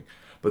interesting.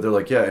 But they're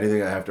like, yeah, anything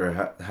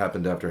that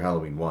happened after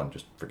Halloween 1,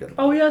 just forget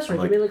about it. Oh, yeah, that's right.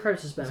 Like, Jamie Lee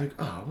Curtis is back. It's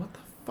like, oh, what the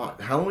fuck?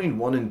 Halloween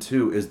 1 and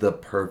 2 is the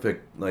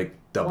perfect, like,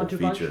 double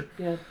feature.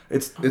 Yeah.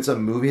 It's a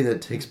movie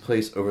that takes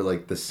place over,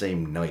 like, the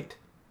same night.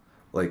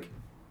 Like,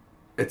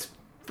 it's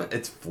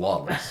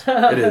flawless.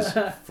 It is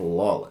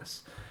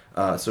flawless.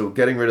 So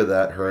getting rid of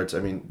that hurts.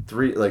 I mean,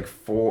 3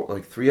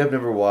 I've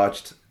never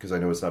watched, because I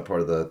know it's not part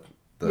of the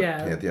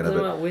pantheon of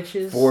it.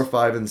 Witches. 4,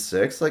 5, and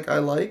 6, like, I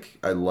like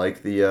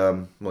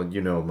the, well,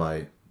 you know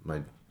my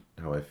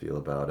how I feel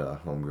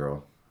about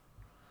Homegirl,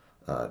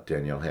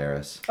 Danielle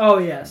Harris. Oh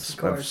yes, of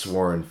course. I've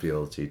sworn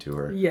fealty to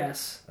her.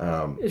 Yes.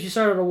 If she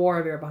started a war,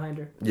 I'd be right behind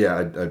her.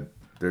 Yeah,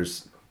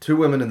 there's 2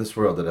 women in this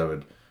world that I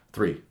would,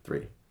 three,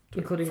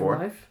 including 4,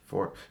 your wife.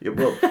 4. Yeah,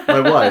 well,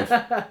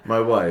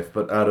 my wife,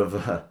 but out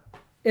of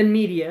in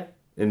media.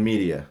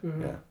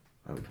 Mm-hmm. Yeah,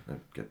 I'd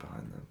get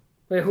behind them.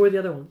 Wait, who are the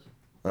other ones?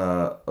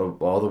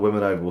 All the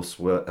women I will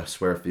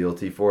swear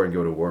fealty for and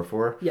go to war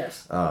for.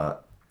 Yes.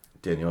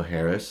 Danielle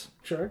Harris.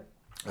 Sure.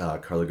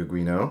 Carla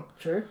Gugino.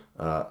 Sure.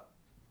 Well,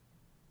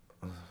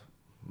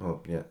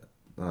 yeah.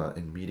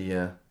 In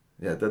media,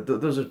 yeah.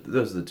 Those are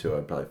the 2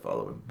 I'd probably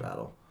follow in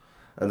battle,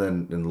 and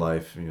then in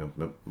life, you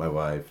know, my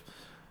wife,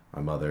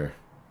 my mother,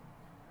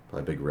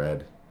 probably Big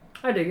Red.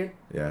 I dig it.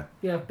 Yeah.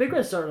 Yeah, Big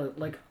Red started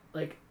like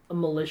a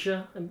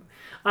militia.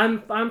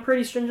 I'm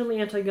pretty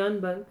stringently anti-gun,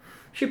 but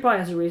she probably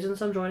has her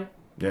reasons. I'm joining.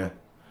 Yeah.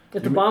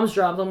 If the bombs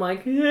dropped, I'm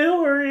like,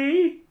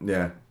 Hillary.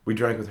 Yeah. We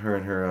drank with her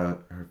and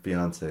her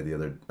fiance the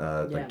other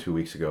like 2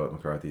 weeks ago at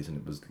McCarthy's, and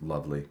it was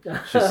lovely.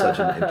 She's such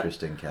an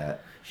interesting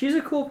cat. She's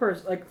a cool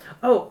person. Like,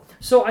 oh,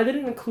 so I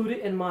didn't include it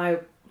in my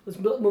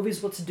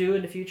movies what to do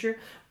in the future,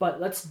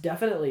 but let's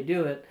definitely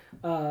do it.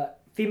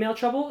 Female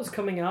Trouble is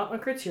coming out on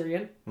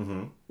Criterion.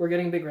 Mm-hmm. We're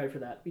getting Big Red for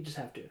that. We just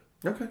have to.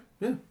 Okay.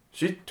 Yeah.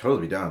 She'd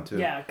totally be down too.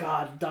 Yeah.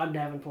 God, Don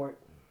Davenport.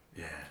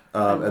 Yeah.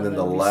 And then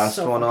the last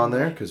one on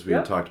there, because we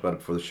had talked about it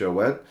before the show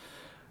went,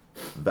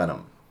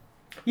 Venom.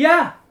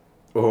 Yeah.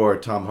 Or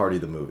Tom Hardy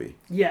the movie.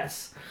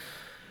 Yes.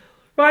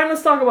 Fine,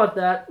 let's talk about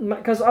that.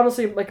 Because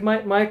honestly, like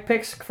my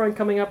picks for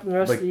coming up in the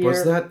rest of the year.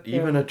 Was that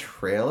even a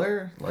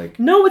trailer? Like,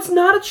 no, it's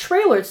not a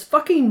trailer. It's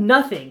fucking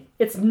nothing.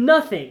 It's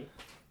nothing.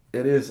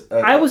 It is.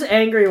 I was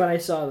angry when I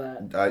saw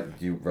that.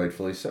 You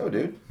rightfully so,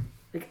 dude.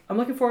 Like, I'm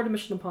looking forward to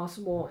Mission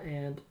Impossible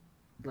and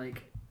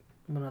like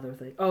one other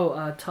thing.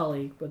 Oh,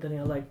 Tully, but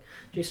then like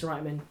Jason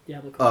Reitman,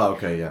 Diablo. Oh,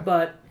 okay, yeah.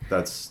 But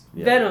that's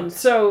Venom.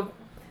 So,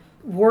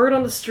 word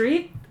on the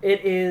street.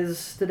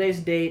 Today's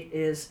date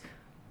is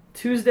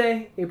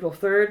Tuesday, April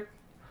 3rd.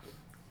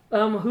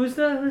 Who's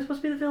supposed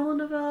to be the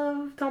villain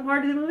of Tom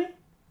Hardy the movie?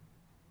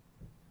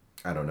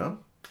 I don't know.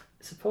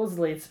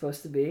 Supposedly it's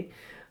supposed to be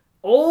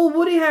old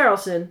Woody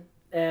Harrelson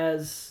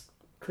as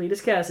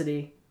Cletus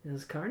Cassidy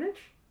as Carnage.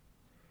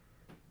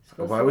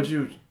 So Why would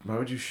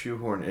you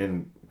shoehorn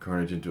in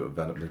Carnage into a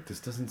Venom? Like, this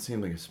doesn't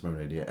seem like a smart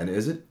idea. And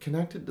is it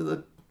connected to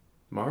the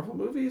Marvel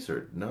movies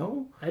or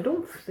no? I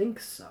don't think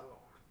so.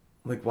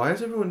 Like, why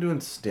is everyone doing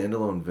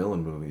standalone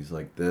villain movies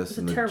like this It's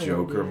and a the terrible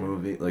Joker idea.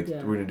 movie? Like,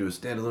 Yeah. we're gonna do a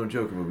standalone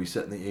Joker movie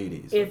set in the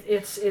 80s.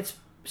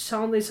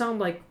 They sound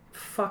like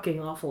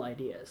fucking awful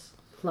ideas.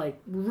 Like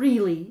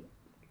really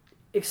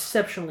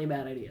exceptionally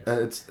bad ideas.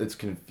 And it's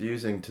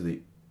confusing to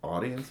the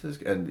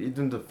audiences and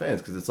even to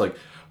fans because it's like,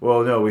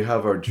 well, no, we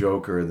have our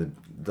Joker and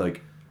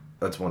like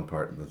that's one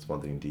part. That's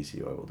one thing in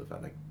DCU I will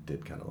defend. I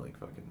did kind of like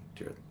fucking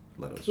Jared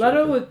Leto's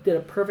Joker. Leto did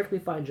a perfectly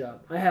fine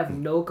job. I have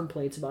no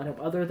complaints about him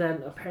other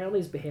than apparently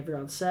his behavior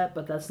on set,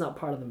 but that's not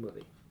part of the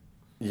movie.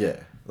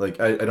 Yeah,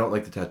 like I don't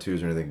like the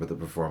tattoos or anything, but the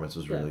performance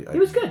was really. He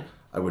was good.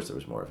 I wish there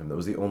was more of him. That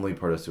was the only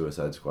part of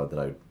Suicide Squad that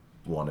I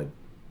wanted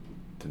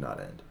to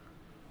not end.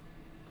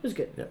 It was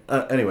good.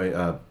 Yeah. Anyway,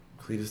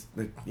 Cletus,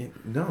 like,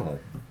 no,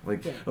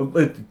 like,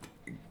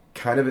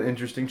 kind of an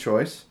interesting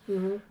choice.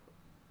 Mm-hmm.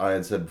 I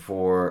had said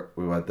before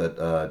we went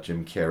that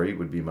Jim Carrey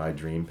would be my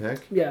dream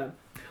pick. Yeah.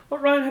 Well,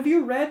 Ryan, have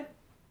you read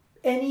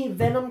any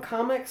Venom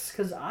comics?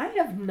 Because I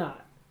have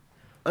not.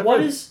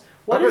 What is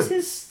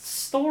his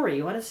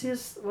story? What's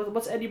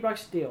Eddie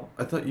Brock's deal?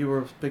 I thought you were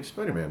a big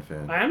Spider-Man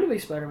fan. I am a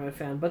big Spider-Man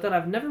fan, but then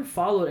I've never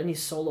followed any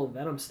solo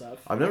Venom stuff.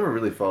 I've never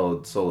really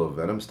followed solo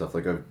Venom stuff.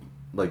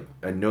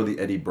 I know the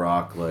Eddie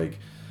Brock, like,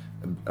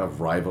 a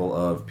rival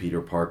of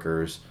Peter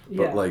Parker's,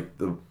 but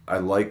I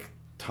like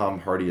Tom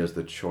Hardy as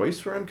the choice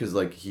for him because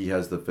like he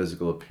has the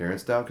physical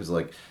appearance down. Because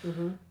like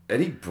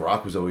Eddie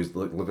Brock was always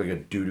looked like a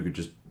dude who could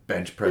just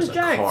bench press a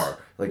car,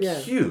 like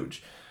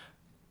huge.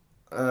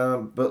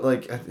 But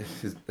like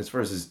as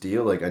far as his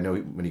deal, like I know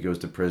when he goes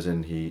to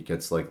prison, he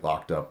gets like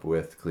locked up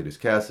with Cletus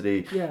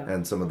Cassidy,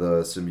 and some of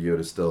the symbiote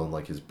is still in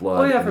like his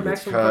blood. Oh yeah, and for he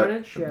gets Maximum cut.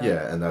 Carnage.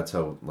 Yeah, and that's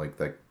how like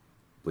that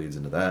bleeds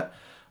into that.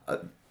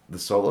 The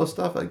solo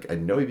stuff, like I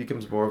know he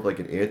becomes more of like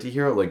an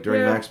anti-hero. Like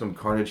during Maximum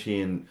Carnage,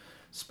 he and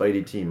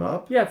Spidey team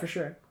up. Yeah, for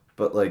sure.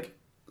 But like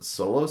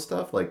solo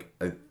stuff, like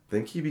I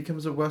think he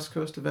becomes a West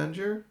Coast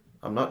Avenger.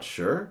 I'm not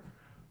sure.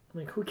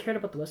 Like who cared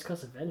about the West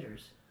Coast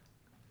Avengers?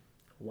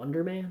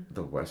 Wonder Man?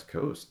 The West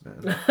Coast,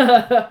 man.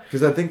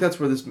 Because I think that's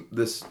where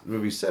this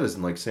movie set is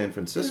in like San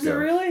Francisco. Is it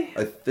really?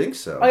 I think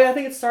so. Oh yeah, I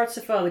think it starts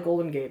at the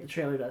Golden Gate. The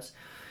trailer does.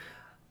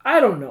 I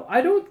don't know. I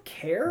don't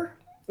care.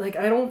 Like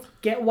I don't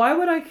get. Why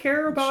would I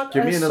care about?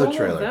 Give me another solo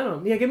trailer.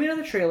 Venom? Yeah, give me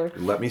another trailer.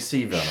 Let me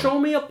see Venom. Show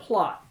me a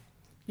plot.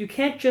 You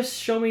can't just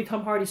show me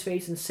Tom Hardy's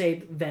face and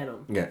say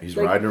Venom. Yeah, he's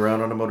riding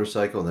around on a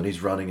motorcycle, and then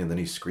he's running, and then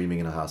he's screaming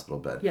in a hospital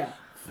bed. Yeah.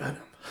 Venom.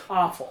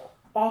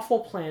 Awful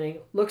planning.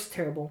 Looks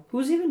terrible.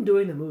 Who's even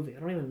doing the movie? I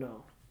don't even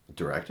know.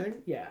 Directing?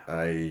 Yeah.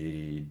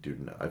 I do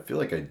know. I feel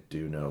like I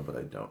do know, but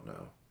I don't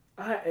know.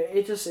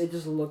 It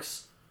just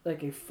looks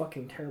like a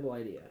fucking terrible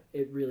idea.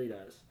 It really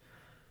does.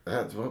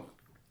 That's well.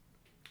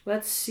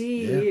 Let's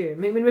see here. I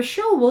mean,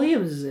 Michelle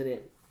Williams is in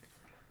it.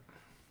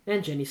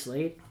 And Jenny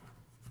Slate.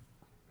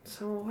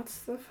 So, what's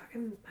the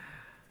fucking...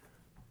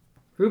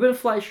 Ruben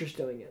Fleischer's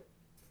doing it.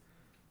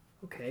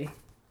 Okay.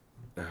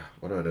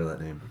 What do I know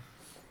that name?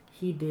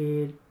 He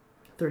did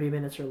 30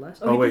 Minutes or Less.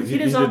 He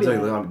did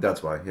Zombieland. did.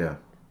 That's why, yeah.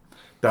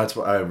 That's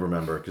what I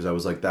remember, because I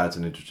was like, that's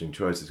an interesting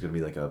choice. It's going to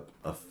be like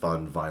a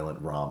fun,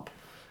 violent romp.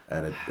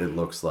 And it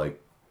looks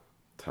like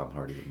Tom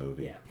Hardy the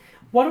movie. Yeah.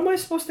 What am I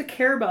supposed to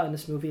care about in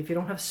this movie if you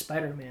don't have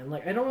Spider-Man?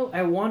 Like, I don't know.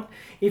 I want...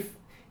 If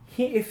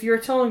you're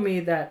telling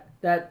me that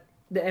the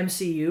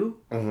MCU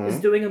is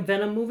doing a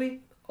Venom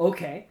movie,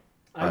 okay.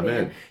 I'm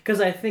in. Because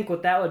I think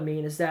what that would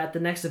mean is that the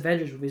next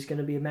Avengers movie is going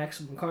to be a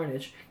Maximum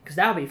Carnage. Because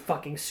that would be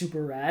fucking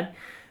super rad.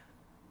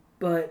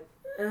 But,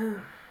 I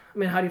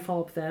mean, how do you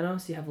follow up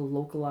Thanos? Do you have a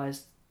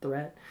localized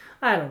threat?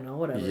 I don't know.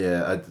 Whatever.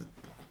 Yeah.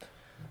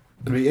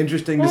 It'd be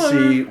interesting to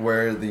see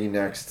where the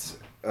next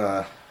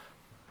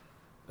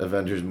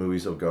Avengers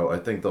movies will go. I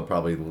think they'll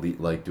probably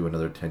do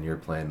another 10-year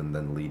plan and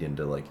then lead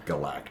into like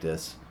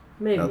Galactus.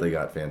 Maybe. Now they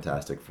got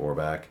Fantastic Four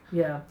back.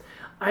 Yeah.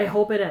 I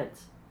hope it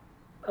ends.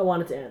 I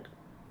want it to end.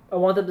 I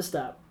want them to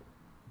stop.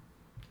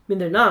 I mean,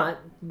 they're not,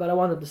 but I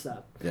want them to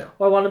stop. Yeah.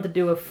 Or I want them to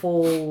do a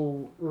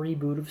full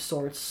reboot of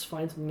sorts,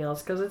 find something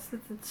else, because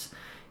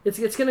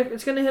it's gonna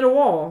hit a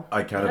wall.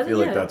 I kind of feel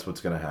like that's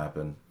what's gonna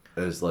happen.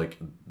 Is like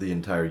the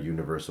entire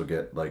universe will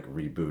get like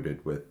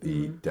rebooted with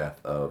the death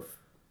of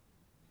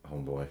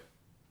Homeboy,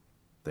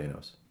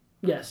 Thanos.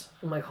 Yes,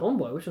 I'm like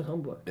Homeboy. Which one's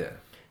Homeboy? Yeah.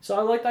 So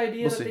I like the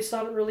idea that they still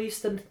haven't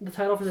released the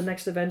title for the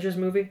next Avengers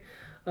movie.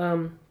 I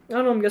don't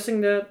know. I'm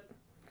guessing that.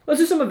 Let's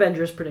do some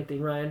Avengers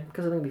predicting, Ryan,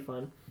 because I think it'll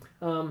be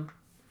fun.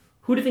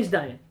 Who do you think's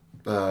dying?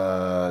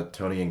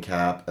 Tony and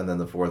Cap, and then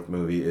the fourth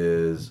movie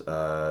is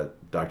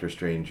Doctor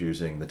Strange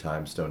using the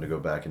Time Stone to go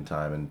back in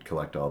time and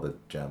collect all the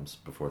gems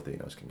before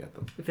Thanos can get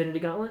them. Infinity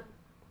Gauntlet?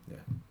 Yeah.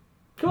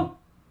 Cool.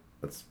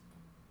 That's...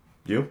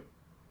 You?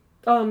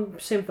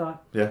 Same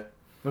thought. Yeah.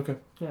 Okay.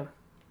 Yeah.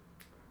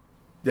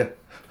 Yeah.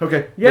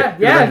 Okay. Yeah,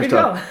 good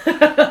go.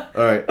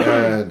 All right,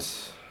 and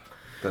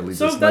that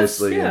leads us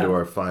nicely into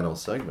our final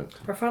segment.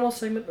 Our final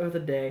segment of the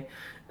day.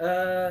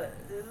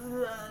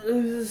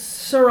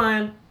 Sir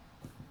Ryan.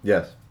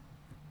 Yes.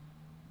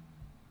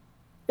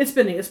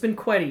 It's been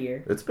quite a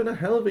year. It's been a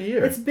hell of a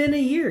year. It's been a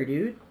year,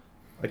 dude.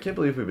 I can't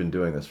believe we've been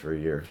doing this for a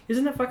year.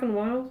 Isn't that fucking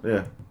wild?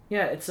 Yeah.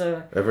 Yeah, it's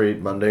a... Every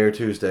Monday or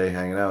Tuesday,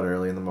 hanging out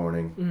early in the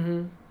morning.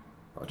 Mm-hmm.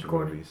 Watching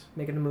Recording, movies.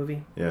 making a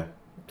movie. Yeah.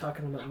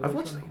 Talking about movies. I've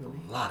watched making a movie.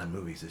 a lot of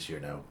movies this year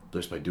now,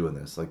 just by doing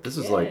this. Like, this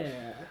is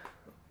Yeah.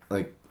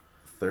 like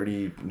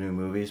 30 new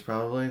movies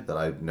probably that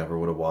I never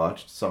would have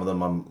watched. Some of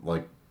them I'm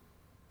like,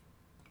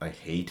 I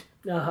hate.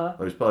 Uh-huh.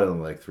 There's probably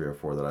only like 3 or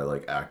 4 that I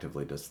like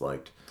actively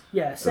disliked.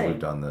 Yeah, That same. we've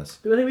done this.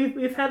 I think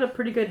we've had a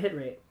pretty good hit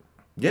rate.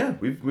 Yeah,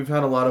 we've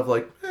had a lot of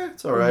like,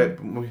 it's all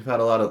right. We've had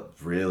a lot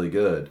of really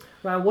good.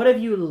 Ryan, what have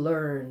you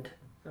learned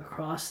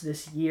across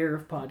this year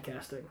of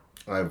podcasting?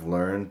 I've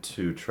learned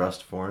to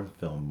trust foreign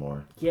film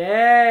more.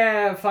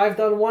 Yeah, if I've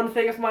done one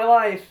thing of my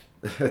life.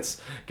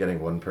 It's getting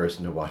one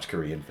person to watch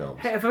Korean films.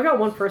 Hey, if I got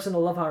one person to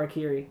love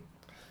Harakiri,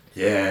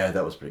 Yeah,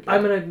 that was pretty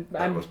good.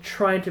 I'm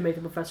trying to make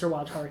the professor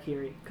watch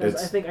Harakiri because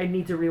I think I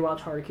need to rewatch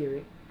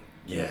Harakiri.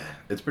 Yeah,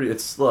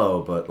 it's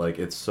slow, but like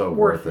it's so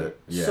worth it.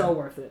 Yeah. So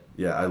worth it.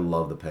 Yeah, I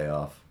love the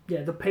payoff.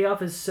 Yeah, the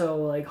payoff is so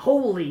like,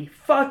 holy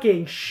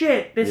fucking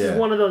shit! This is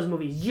one of those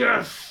movies.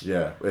 Yes.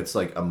 Yeah, it's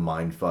like a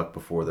mind fuck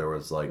before there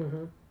was like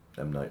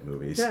M. Night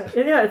movies. Yeah,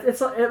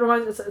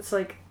 it's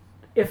like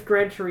if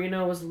Gran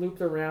Torino was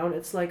looped around.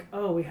 It's like,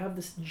 oh, we have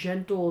this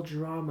gentle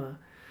drama.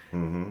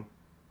 Mm-hmm.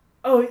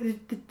 Oh,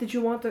 did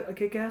you want a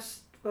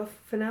kick-ass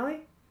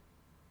finale?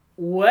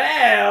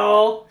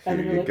 Well, and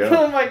then Here you're you like,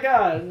 go. oh my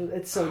god,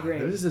 it's so great.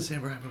 This is a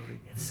samurai movie.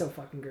 It's so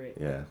fucking great.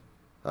 Yeah.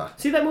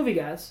 See that movie,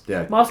 guys.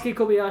 Yeah. Masaaki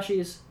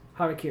Kobayashi's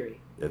Harakiri.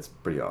 It's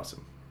pretty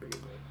awesome.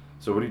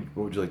 So what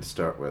would you like to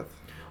start with?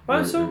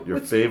 Well, so your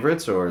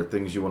favorites or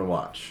things you want to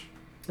watch?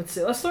 Let's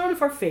see. Let's start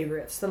with our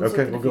favorites. Then let's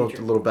Okay, look to we'll the go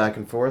future. a little back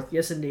and forth.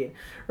 Yes, indeed.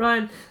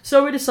 Ryan,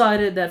 so we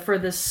decided that for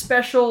this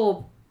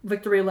special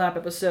Victory Lap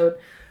episode,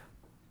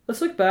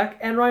 let's look back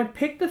and Ryan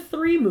pick the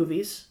 3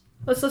 movies.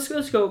 Let's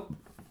go.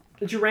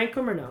 Did you rank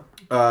them or no?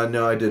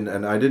 No, I didn't,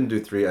 and I didn't do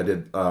 3. I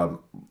did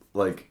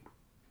like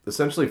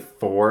essentially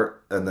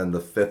 4, and then the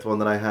 5th one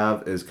that I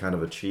have is kind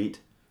of a cheat.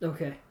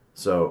 Okay.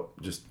 So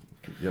just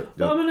Well,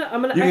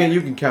 I'm gonna.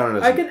 you can count it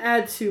as I can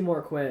add 2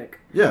 more quick.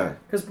 yeah.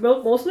 Because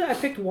mostly I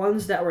picked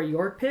ones that were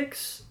your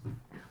picks,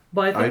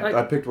 but I think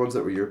I picked ones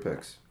that were your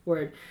picks.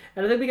 word,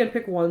 and I think we can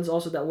pick ones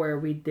also that where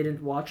we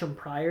didn't watch them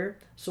prior.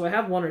 So I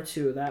have 1 or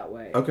 2 that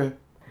way. Okay.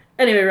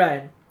 Anyway,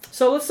 Ryan.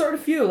 So let's start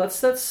with a few.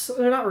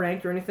 They're not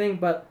ranked or anything,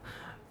 but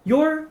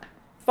your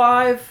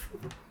 5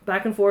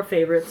 back and forth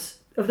favorites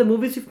of the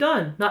movies you've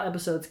done, not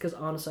episodes, because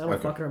honestly, I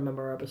don't fucking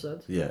remember our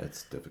episodes. Yeah,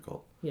 it's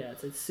difficult. Yeah,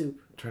 it's soup.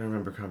 I'm trying to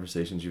remember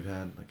conversations you've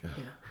had. Like, Yeah,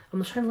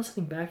 I'm trying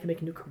listening back to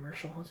make a new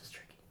commercial. It's just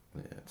tricky.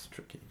 yeah, it's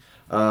tricky.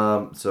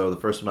 So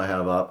the first one I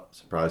have up,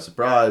 surprise,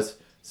 surprise,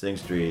 Sing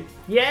Street.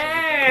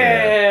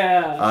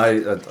 Yeah.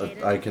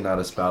 I cannot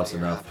espouse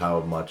enough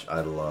how much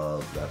I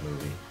love that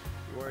movie.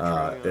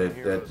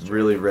 It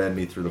really ran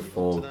me through the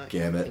full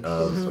gamut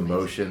of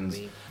emotions,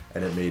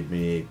 and it made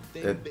me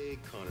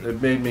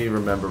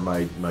remember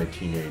my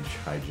teenage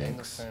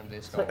hijinks.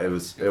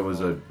 It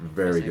was a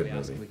very good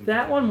movie.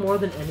 That one more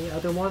than any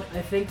other one,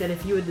 I think that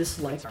if you had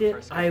disliked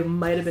it, I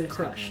might have been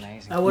crushed.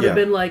 I would have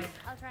been like,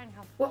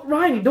 "What,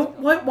 Ryan?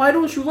 Why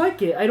don't you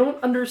like it? I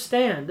don't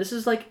understand. This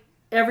is like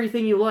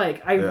everything you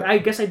like. I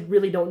guess I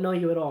really don't know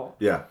you at all."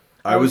 Yeah.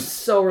 I was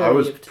so relieved. I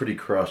was pretty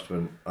crushed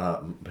when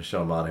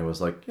Michelle Monaghan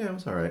was like, "Yeah, it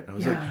was all right." I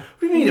was like, Yeah. "What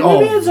do you mean, What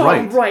do you mean it's all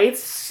right?" all right? It's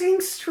Sing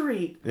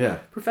Street. Yeah.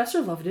 Professor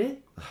loved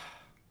it.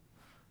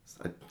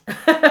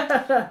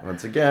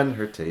 Once again,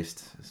 her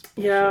taste is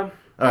bullshit. Yeah.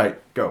 All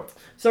right, go.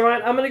 So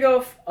Ryan, I'm gonna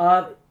go.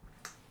 I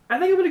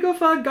think I'm gonna go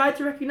for a Guide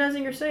to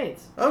Recognizing Your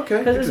Saints. Okay.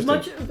 Because as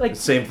much interesting. like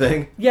Same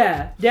thing.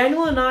 yeah,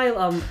 Daniel and I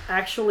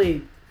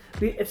actually.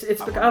 I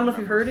don't know if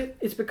you've heard it.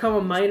 It's become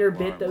a minor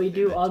bit that we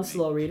do on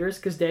Slow Readers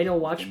because Daniel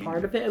watched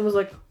part of it and was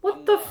like,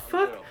 "What the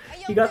fuck?"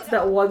 He got to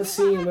that one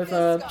scene with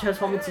Ches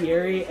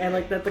Palmentieri and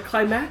like the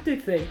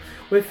climactic thing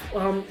with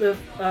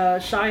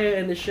Shia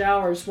in the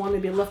showers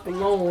wanting to be left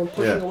alone and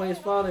pushing away his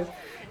father,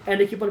 and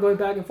they keep on going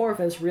back and forth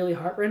and it's really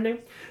heartrending.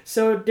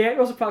 So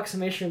Daniel's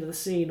approximation to the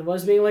scene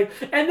was being like,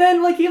 and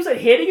then like he was like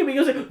hitting him. He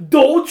was like,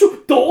 don't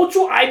you,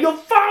 I'm your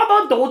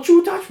father. Don't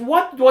you touch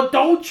what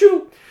don't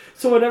you?"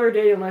 So whenever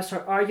Daniel and I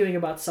start arguing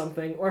about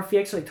something, or if he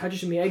actually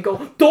touches me, I go,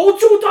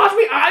 "Don't you touch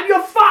me! I'm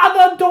your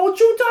father! Don't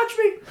you touch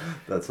me!"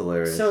 That's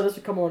hilarious. So this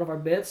become one of our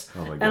bits.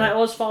 Oh my God. And I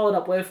always followed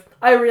up with,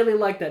 I really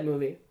like that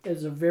movie.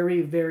 It's a very,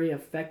 very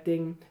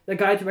affecting... The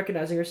Guide to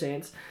Recognizing Your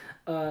Saints,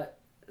 by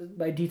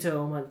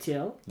Dito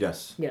Montiel.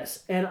 Yes.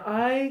 Yes. And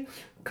I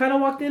kind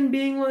of walked in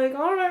being like,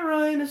 all right,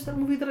 Ryan, it's that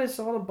movie that I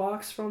saw the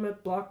box from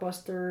at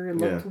Blockbuster. It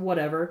looked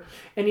whatever.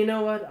 And you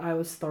know what? I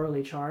was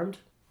thoroughly charmed.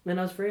 And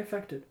I was very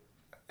affected.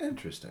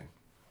 Interesting.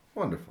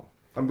 Wonderful.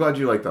 I'm glad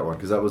you liked that one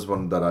because that was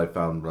one that I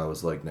found when I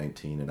was like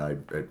 19 and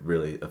it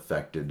really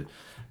affected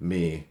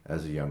me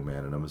as a young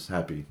man and I was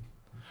happy.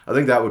 I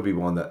think that would be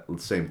one that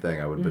same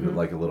thing. I would have been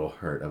like a little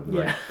hurt. I'd be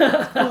like,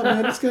 "Oh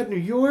man, it's got New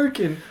York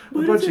and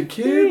a bunch of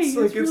kids.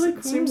 Like really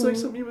it seems like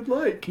something you would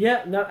like."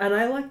 Yeah, no, and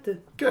I liked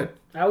it. Good.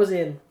 I was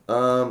in.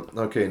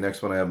 Okay,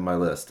 next one I have on my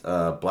list.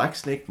 Black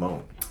Snake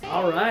Moan.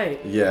 All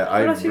right. Yeah, I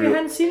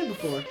hadn't seen it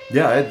before.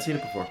 Yeah, I hadn't seen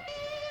it before.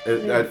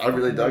 I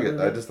really dug it.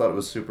 I just thought it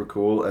was super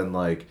cool, and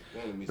like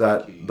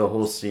the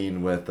whole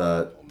scene with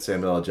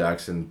Samuel L.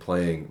 Jackson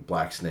playing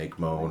Black Snake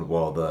Moan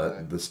while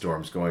the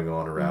storm's going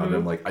on around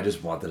him. Like, I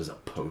just want that as a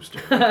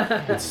poster.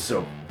 It's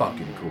so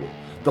fucking cool.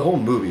 The whole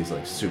movie is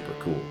like super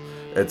cool.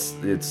 It's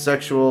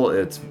sexual.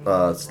 It's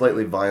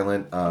slightly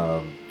violent.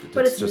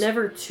 But it's just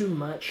never too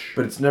much.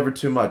 But it's never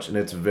too much, and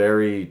it's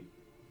very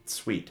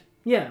sweet.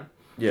 Yeah.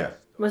 Yeah.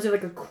 Must be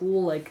like a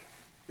cool like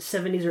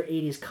 70s or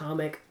 80s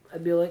comic.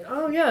 I'd be like,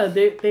 oh yeah,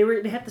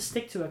 they have to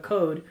stick to a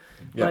code,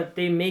 but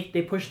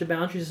they push the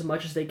boundaries as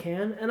much as they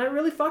can, and I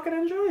really fucking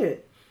enjoy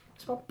it.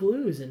 It's about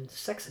blues and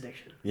sex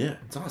addiction. Yeah,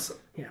 it's awesome.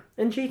 Yeah,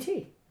 and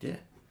JT. Yeah.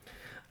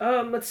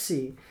 Let's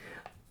see.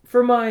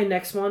 For my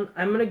next one,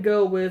 I'm gonna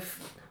go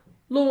with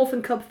Lone Wolf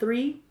and Cub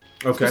 3.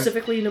 Okay.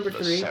 Specifically number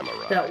 3.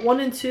 That 1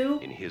 and 2,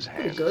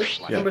 pretty good.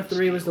 Number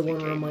 3 was the one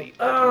where I'm like,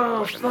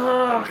 oh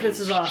fuck, this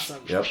is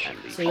awesome. Yep.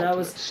 So that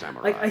was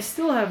like, I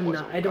still have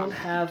not. I don't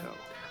have.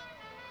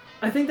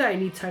 I think that I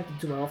need time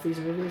to dwell with these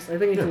movies. I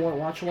think I need to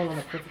watch one on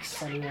a perfect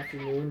sunny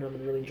afternoon, and I'm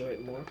gonna really enjoy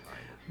it more.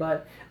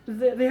 But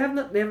they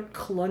haven't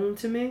clung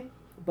to me.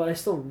 But I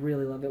still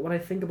really love it. When I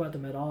think about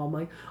them at all, I'm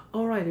like,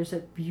 all right, there's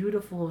that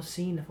beautiful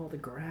scene of all the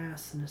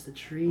grass and there's the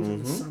trees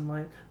and the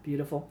sunlight,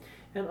 beautiful,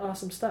 and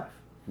awesome stuff.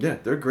 Yeah,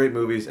 they're great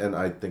movies, and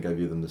I think I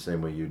view them the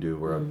same way you do,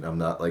 where I'm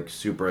not, like,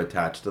 super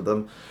attached to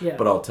them,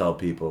 but I'll tell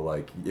people,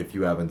 like, if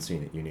you haven't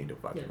seen it, you need to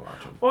fucking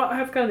watch them. Well, I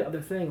have kind of the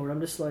other thing where I'm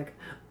just like,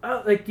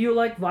 do you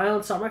like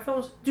violent samurai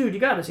films? Dude, you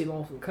gotta see Lone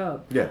Wolf and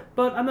Cub. Yeah.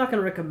 But I'm not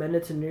gonna recommend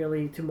it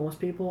to most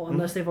people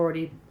unless they've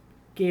already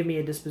gave me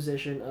a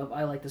disposition of,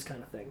 I like this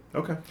kind of thing.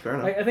 Okay, fair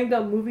enough. I think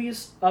the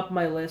movies up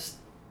my list,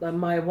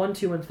 my 1,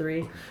 2, and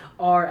 3,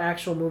 are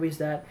actual movies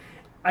that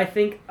I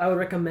think I would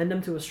recommend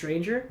them to a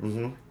stranger.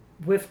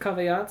 With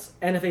caveats,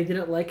 and if they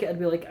didn't like it, I'd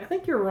be like, I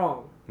think you're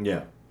wrong.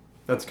 Yeah.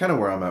 That's kind of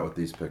where I'm at with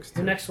these picks,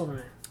 too. The next one,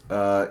 Ryan.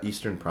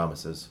 Eastern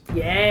Promises.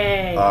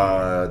 Yay!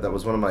 That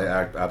was one of my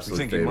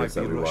absolute favorites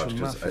that we watched.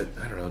 Just, I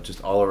don't know,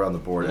 just all around the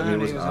board. I mean, it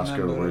was an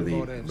Oscar-worthy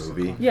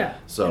movie. Yeah.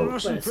 So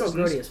but it's still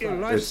grody as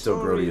fuck. It's still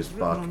grody as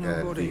fuck,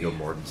 and Viggo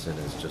Mortensen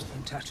is just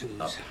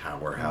a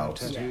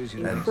powerhouse.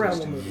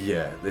 Incredible movie.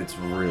 Yeah, it's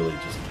really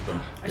just...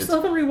 I still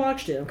haven't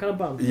rewatched it. I'm kind of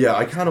bummed. Yeah,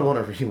 I kind of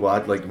want to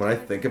rewatch. Like, when I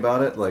think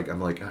about it, like, I'm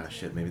like, ah,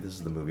 shit, maybe this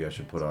is the movie I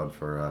should put on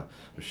for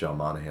Michelle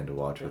Monaghan to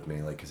watch with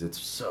me. Like, because it's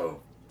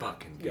so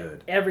fucking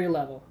good. Every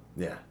level.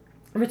 Yeah.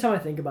 Every time I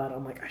think about it,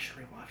 I'm like, I should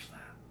rewatch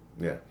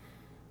that.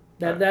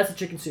 Yeah. That's a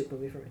chicken soup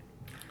movie for me.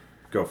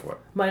 Go for it.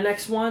 My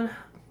next one,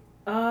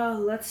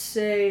 let's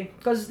say,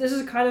 because this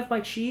is kind of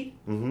my cheat,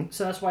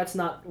 so that's why it's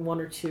not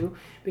 1 or 2,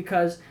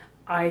 because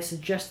I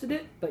suggested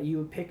it, but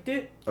you picked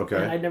it, Okay.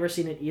 and I'd never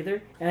seen it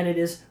either, and it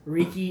is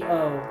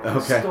Riki-Oh, The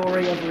Okay.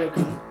 Story of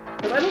Ricky.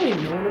 Because I'd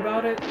only known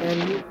about it,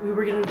 and we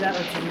were going to do that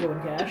with Tango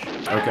and Cash,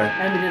 Okay.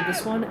 and we did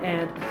this one,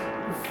 and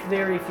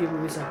very few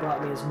movies have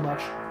brought me as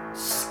much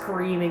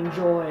screaming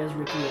joy as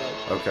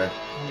Riki-Oh. Okay.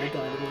 Oh my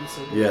god, it was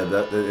so good.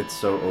 Yeah, it's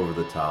so over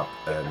the top,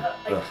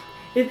 and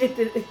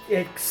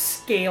It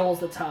scales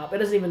the top. It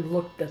doesn't even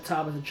look the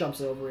top as it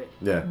jumps over it.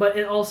 Yeah. But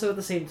it also, at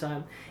the same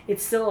time,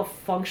 it's still a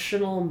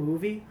functional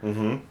movie,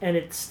 and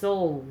it's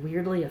still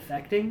weirdly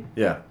affecting.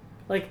 Yeah.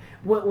 Like,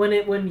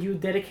 when you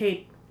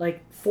dedicate,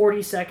 like,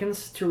 40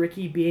 seconds to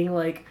Ricky being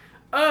like,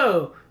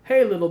 oh,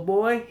 hey, little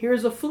boy,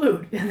 here's a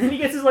flute. And then he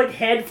gets his, like,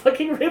 head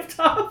fucking ripped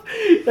off.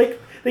 Like,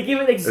 they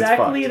give it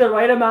exactly the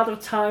right amount of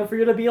time for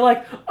you to be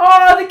like,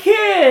 oh, the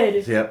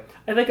kid! Yep.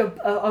 I think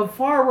a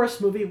far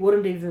worse movie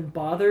wouldn't have even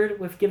bothered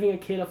with giving a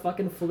kid a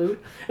fucking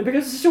flute. And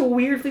because it's such a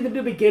weird thing to do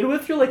to begin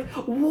with, you're like,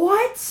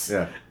 what?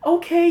 Yeah.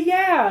 Okay,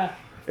 yeah.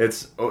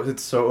 It's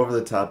so over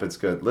the top, it's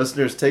good.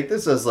 Listeners, take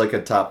this as like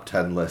a top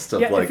 10 list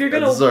of if you're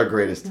gonna this is our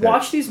greatest hit.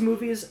 watch these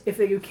movies, if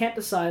you can't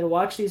decide,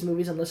 watch these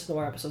movies and listen to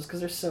our episodes because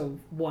they're so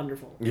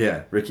wonderful.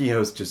 Yeah,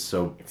 Riki-Oh's just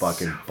so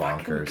fucking so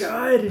bonkers.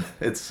 Fucking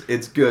good.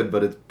 It's good,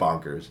 but it's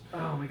bonkers.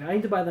 Oh my god, I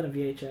need to buy that on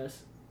VHS.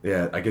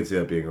 Yeah, I could see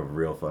that being a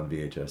real fun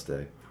VHS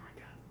day. Oh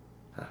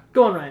my god.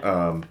 Go on,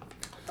 Ryan.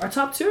 Our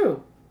top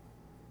 2.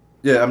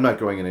 Yeah, I'm not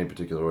going in any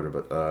particular order,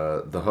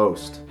 but The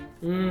Host.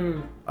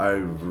 I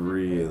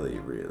really,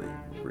 really,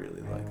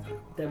 really like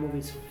that. That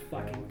movie's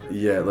fucking perfect.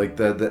 Yeah, like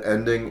the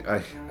ending,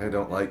 I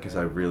don't like because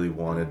I really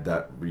wanted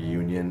that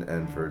reunion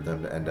and for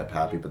them to end up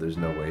happy, but there's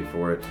no way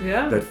for it.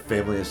 Yeah. That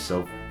family is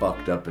so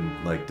fucked up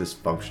and like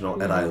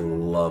dysfunctional, and I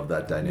love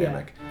that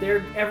dynamic.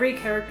 Yeah. Every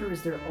character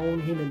is their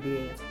own human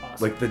being. It's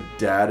awesome. Like the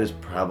dad is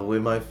probably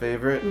my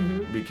favorite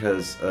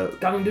because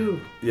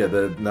Gangdu. yeah,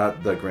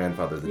 not the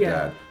grandfather, the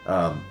dad.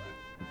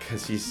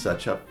 Because he's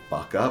such a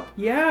fuck up.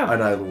 Yeah.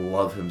 And I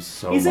love him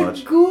so much. He's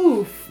a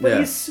goof, but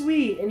he's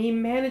sweet, and he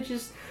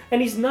manages,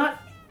 and he's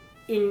not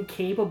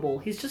incapable.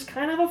 He's just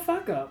kind of a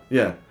fuck up.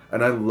 Yeah,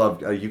 and I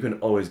love. You can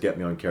always get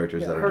me on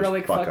characters that are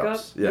Heroic just fuck fuck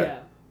ups. up. Yeah,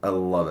 I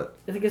love it.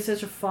 I think it's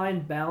such a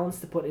fine balance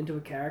to put into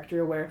a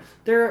character where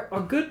they're a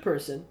good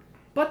person,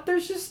 but they're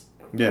just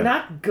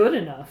not good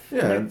enough.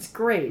 Yeah, like, it's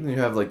great. You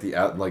have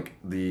like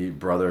the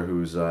brother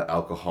who's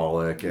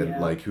alcoholic and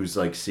like who's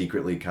like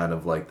secretly kind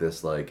of like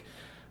this like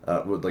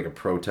a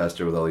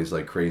protester with all these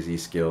like crazy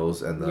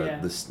skills, and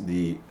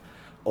the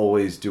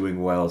always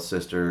doing well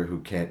sister who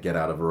can't get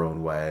out of her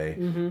own way.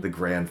 The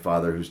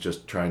grandfather who's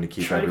just trying to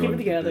keep everyone it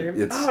together.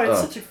 It's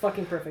such a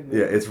fucking perfect movie.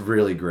 Yeah, it's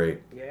really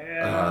great.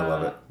 Yeah, I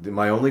love it.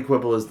 My only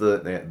quibble is the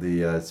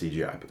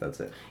CGI, but that's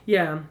it.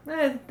 Yeah,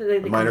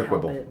 minor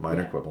quibble.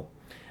 Minor quibble.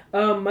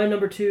 My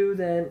number 2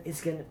 then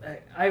is gonna.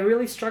 I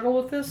really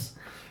struggle with this.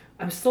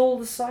 I'm still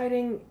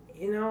deciding.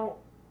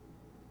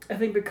 I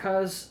think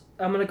because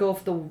I'm gonna go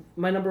with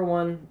my number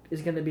 1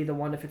 is gonna be the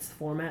one if it's the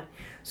format.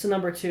 So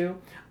number 2,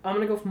 I'm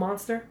gonna go with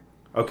Monster.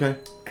 Okay.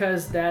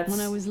 Because that's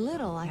when I was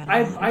little,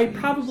 I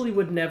probably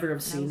would never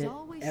have seen it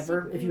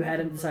ever if you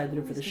hadn't decided to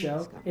do it for the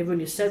show. And when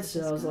you said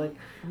so, I was like,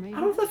 I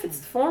don't know if that fits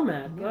the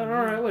format. But all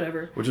right,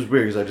 whatever. Which is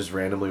weird because I just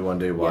randomly one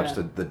day watched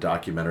the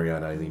documentary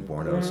on Eileen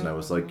Wuornos, and I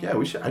was like, yeah,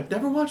 we should. I've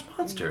never watched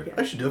Monster. Yeah.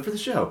 I should do it for the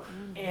show.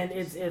 And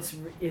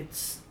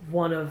it's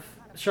one of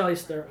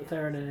Charlize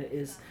Theron in it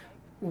is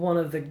one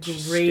of the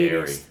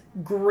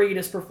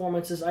greatest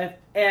performances I've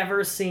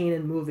ever seen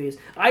in movies.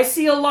 I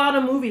see a lot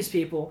of movies,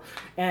 people,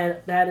 and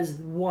that is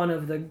one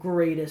of the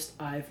greatest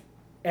I've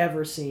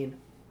ever seen.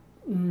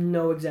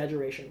 No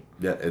exaggeration.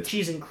 Yeah,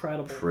 she's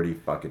incredible. Pretty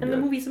fucking and good.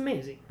 And the movie's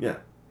amazing. Yeah.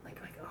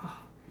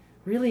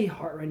 Really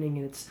heartrending,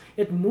 and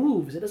it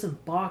moves. It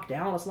doesn't bog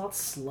down. It's not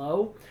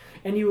slow,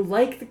 and you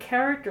like the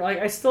character. Like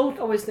I still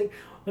always think.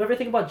 Whenever I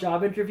think about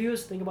job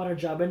interviews, think about our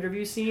job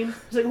interview scene.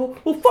 It's like, well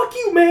fuck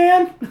you,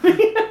 man.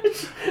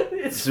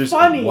 It's just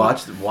funny.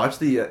 Watch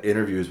the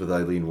interviews with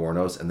Eileen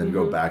Wuornos, and then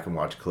go back and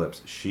watch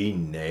clips. She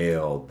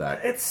nailed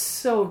that. It's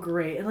so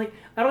great, and like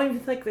I don't even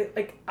think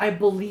that I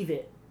believe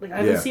it. Like I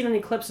haven't seen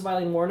any clips of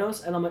Eileen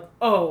Wuornos, and I'm like,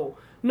 oh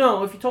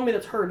no, if you told me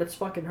that's her, that's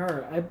fucking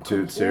her.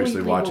 Dude,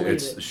 seriously, watch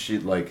it. She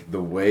like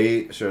the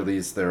way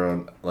Charlize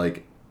Theron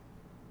like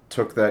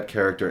took that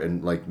character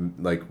and like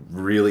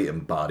really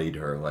embodied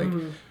her. Like.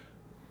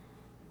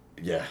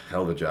 Yeah,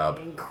 hell of a job.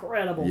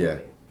 Incredible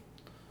movie.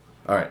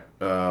 All right.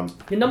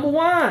 Your number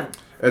 1.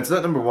 It's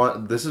not number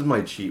 1. This is my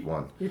cheat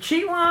one. Your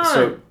cheat one.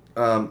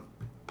 So,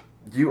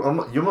 you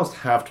almost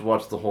have to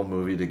watch the whole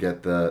movie to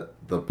get the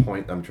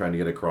point I'm trying to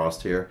get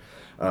across here.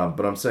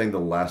 But I'm saying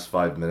the last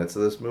 5 minutes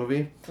of this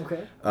movie.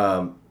 Okay.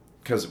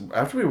 Because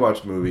after we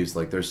watch movies,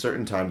 like there's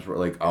certain times where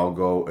like I'll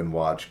go and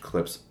watch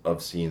clips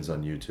of scenes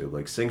on YouTube.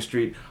 Like Sing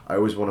Street, I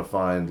always want to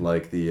find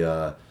like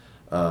the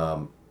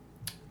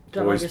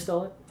Drive It Like You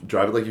Stole It?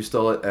 Drive It Like You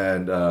Stole It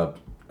and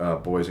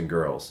Boys and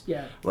Girls.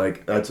 Yeah.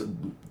 Like, that's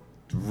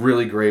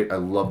really great. I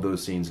love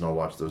those scenes, and I'll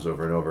watch those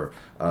over and over.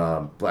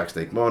 Black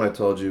Snake Moan, I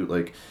told you.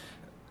 Like,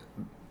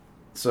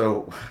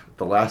 so,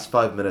 the last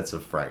 5 minutes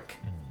of Frank.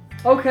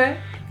 Okay.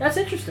 That's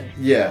interesting.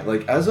 Yeah,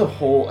 like, as a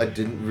whole, I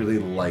didn't really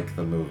like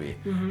the movie.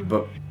 Mm-hmm.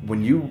 But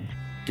when you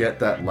get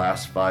that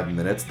last 5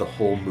 minutes, the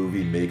whole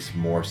movie makes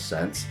more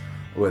sense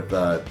with,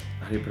 how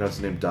do you pronounce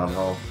his name?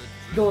 Donald?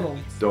 Donald.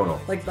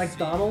 Like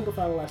Donald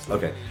without a last name.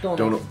 Okay.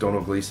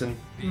 Donald Gleason.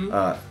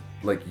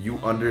 Mm-hmm. Like, you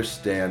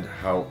understand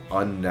how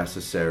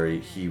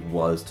unnecessary he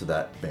was to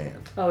that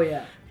band. Oh,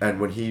 yeah.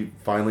 And when he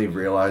finally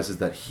realizes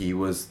that he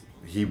was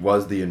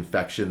the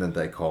infection that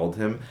they called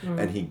him,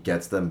 and he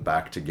gets them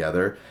back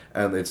together,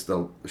 and it's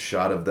the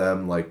shot of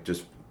them, like,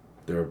 just,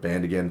 they're a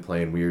band again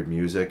playing weird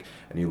music,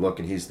 and you look,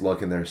 and he's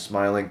looking there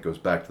smiling, goes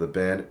back to the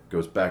band,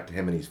 goes back to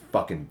him, and he's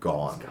fucking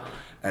gone.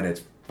 And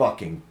it's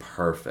fucking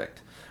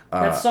perfect.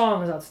 That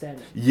song is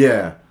outstanding.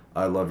 Yeah,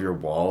 I Love Your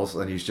Walls,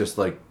 and he's just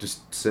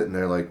sitting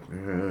there like,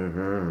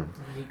 and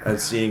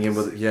seeing him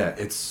with,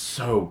 it's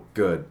so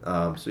good.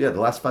 So yeah,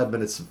 the last 5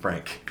 minutes of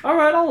Frank. All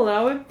right, I'll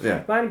allow it.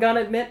 Yeah. But I'm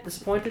gonna admit,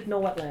 disappointed,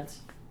 no Wetlands.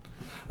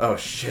 Oh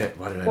shit,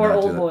 why did I or not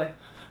do Old that? Boy.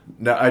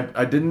 No,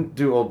 I didn't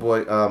do Old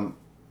Boy.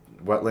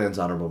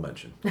 Wetlands honorable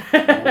mention.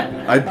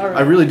 I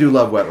really do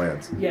love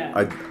Wetlands.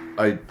 Yeah.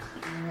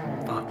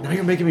 Now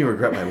you're making me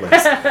regret my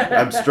list.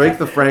 I'm strike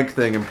the Frank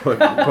thing and put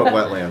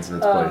Wetlands in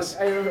its place.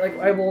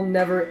 I will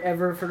never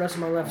ever for the rest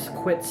of my life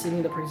quit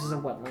singing the praises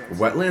of Wetlands.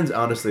 Wetlands,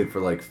 honestly, for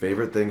like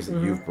favorite things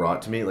that you've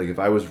brought to me, like if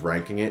I was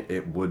ranking it,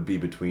 it would be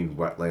between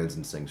Wetlands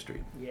and Sing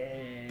Street. Yeah.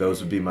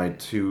 Those would be my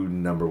 2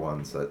 number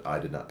ones that I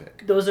did not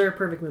pick. Those are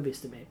perfect movies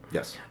to me.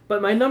 Yes.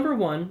 But my number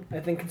 1, I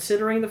think,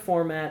 considering the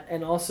format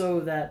and also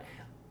that,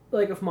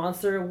 like, if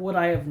Monster, would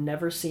I have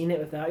never seen it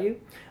without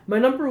you? My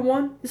number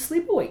 1 is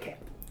Sleepaway Camp.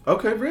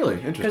 Okay, really?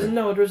 Interesting.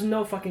 Because there's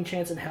no fucking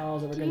chance in hell I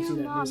was ever going to see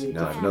that movie.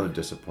 No, another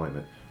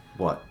disappointment.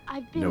 What?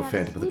 No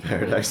Phantom of the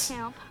Paradise?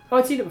 Oh,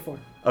 I'd seen it before.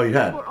 Oh, you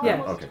had?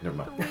 Yeah. Okay, never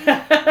mind.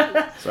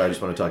 Sorry, I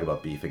just want to talk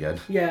about Beef again.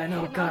 Yeah,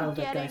 no, God, I love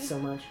that guy so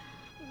much.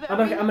 I'm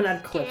gonna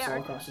add clips all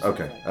across this.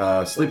 Okay,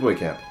 Sleepaway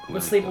Camp.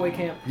 With Sleepaway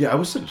Camp. Yeah, I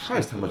was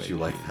surprised how much you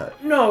liked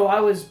that. No,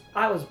 I was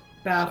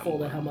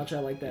baffled at how much I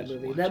like that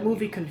movie. That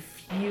movie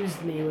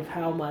confused me with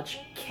how much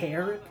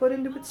care it put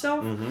into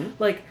itself.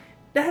 Like,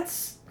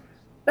 that's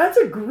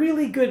a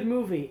really good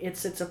movie.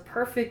 It's a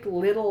perfect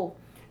little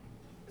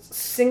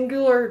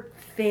singular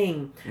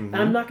thing. And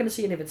I'm not going to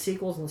see any of its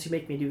sequels unless you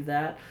make me do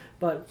that.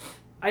 But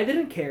I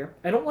didn't care.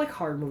 I don't like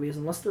hard movies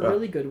unless they're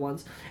really good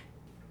ones.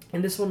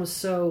 And this one was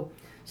so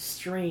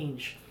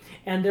strange.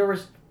 And there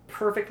was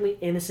perfectly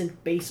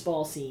innocent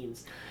baseball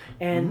scenes.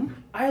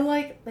 And I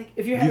like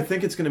if you have... You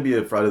think it's going to be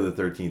a Friday the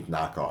 13th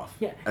knockoff.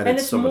 Yeah. And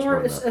it's so much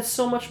more than that. It's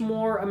so much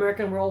more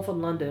American Werewolf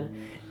in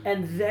London.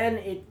 And then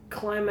it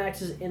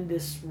climaxes in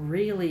this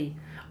really...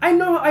 I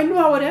knew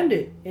how it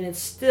ended, and it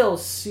still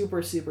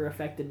super, super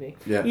affected me.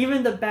 Yeah.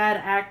 Even the bad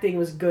acting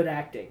was good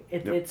acting.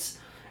 It's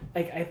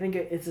like, I think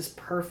it's this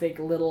perfect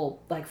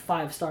little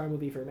 5-star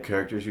movie for me.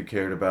 Characters you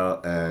cared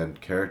about, and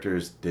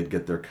characters did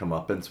get their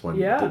comeuppance when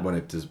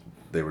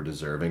they were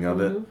deserving of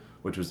it,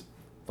 which was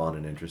fun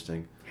and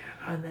interesting.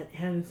 And that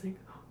end thing,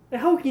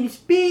 how can this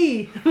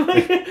be?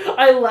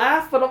 I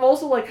laugh, but I'm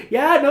also like,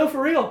 yeah, no,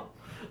 for real.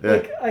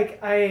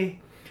 Yeah.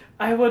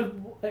 I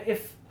would,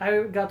 if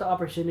I got the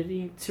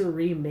opportunity to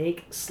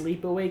remake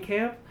Sleepaway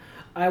Camp,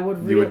 I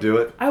would. You would do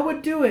it? I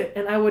would do it,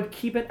 and I would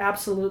keep it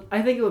absolute.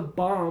 I think it would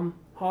bomb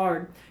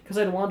hard because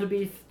I'd want to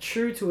be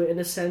true to it in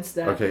the sense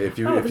that. Okay, if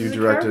you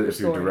direct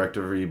a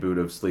reboot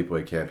of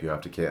Sleepaway Camp, you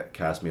have to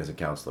cast me as a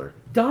counselor.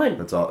 Done.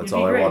 That's all. That's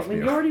all I want from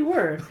you. You already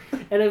were,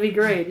 and it'd be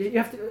great. You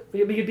have to.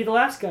 You could be the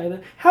last guy.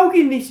 How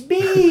can this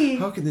be?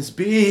 How can this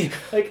be?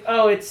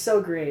 It's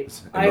so great.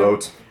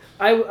 Emote.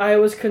 I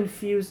was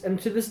confused, and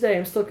to this day,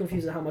 I'm still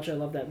confused at how much I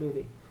love that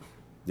movie.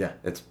 Yeah,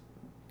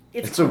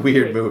 it's a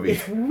weird movie.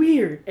 It's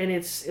weird, and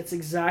it's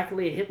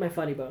exactly, it hit my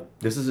funny bone.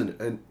 This is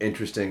an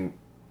interesting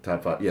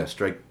top 5. Yeah,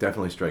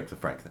 definitely strike the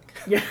Frank thing.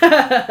 Yeah.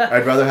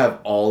 I'd rather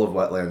have all of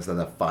Wetlands than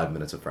have 5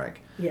 minutes of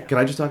Frank. Yeah. Can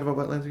I just talk about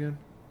Wetlands again?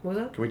 What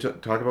was that? Can we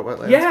talk about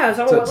Wetlands? Yeah,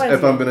 talk about Wetlands.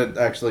 If I'm going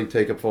to actually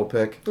take a full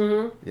pick.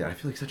 Yeah, I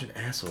feel like such an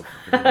asshole.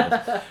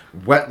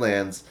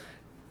 Wetlands.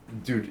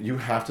 Dude, you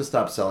have to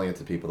stop selling it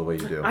to people the way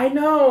you do. I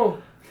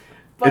know.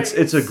 But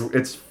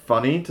it's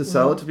funny to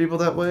sell it to people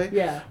that way.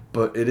 Yeah.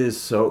 But it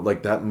is so,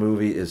 that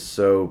movie is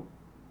so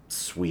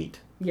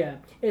sweet. Yeah.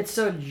 It's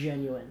so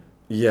genuine.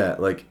 Yeah,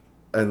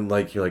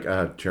 you're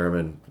like,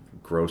 German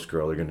gross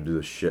girl, they're gonna do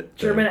the shit thing.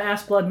 German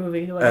ass blood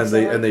movie.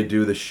 And they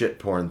do the shit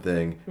porn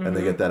thing, and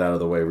they get that out of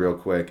the way real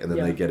quick, and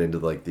then they get into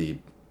the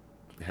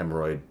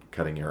hemorrhoid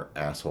cutting your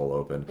asshole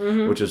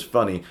open, which is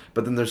funny.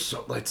 But then there's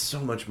so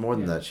much more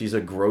than that. She's a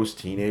gross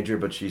teenager,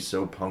 but she's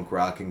so punk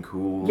rock and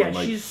cool. Yeah, and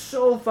she's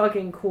so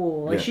fucking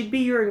cool. She'd be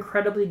your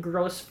incredibly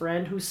gross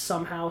friend who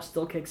somehow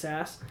still kicks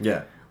ass.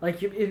 Yeah.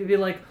 It'd be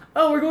like,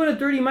 oh, we're going to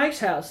Dirty Mike's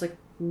house. Like,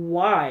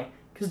 why?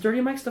 Because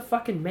Dirty Mike's the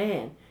fucking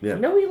man. Yeah.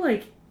 You know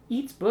he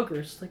eats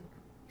boogers. Like,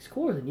 he's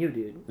cooler than you,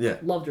 dude. Yeah.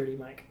 Love Dirty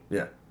Mike.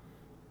 Yeah.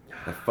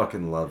 I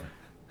fucking love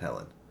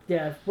Helen.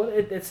 Yeah,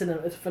 it's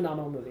a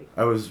phenomenal movie.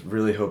 I was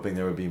really hoping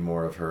there would be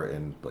more of her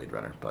in Blade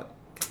Runner, but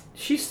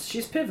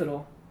she's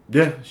pivotal.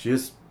 Yeah, she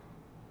is.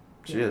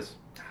 She is.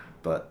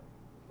 But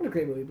what a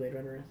great movie Blade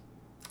Runner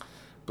is.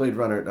 Blade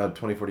Runner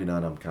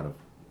 2049. I'm kind of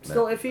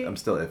still iffy. I'm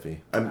still iffy.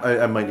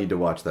 I might need to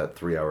watch that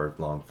 3-hour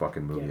long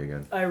fucking movie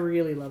again. I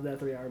really love that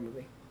 3-hour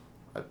movie.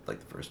 I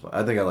like the first one.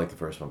 I think I like the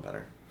first one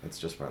better. It's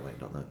just where I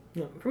landed on that.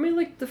 No, for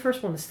me, the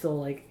first one is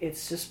still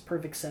it's just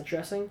perfect set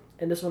dressing,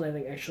 and this one I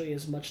think actually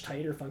is much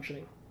tighter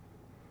functioning.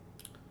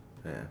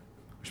 Yeah.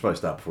 We should probably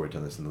stop before we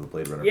turn this into the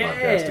Blade Runner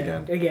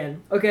podcast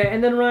again. Okay,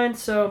 and then Ryan,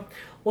 so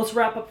let's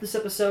wrap up this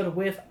episode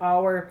with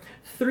our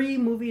 3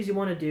 movies you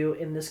want to do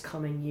in this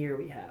coming year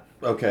we have.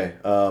 Okay,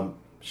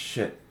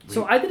 shit.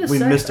 So I did a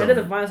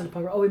Violence and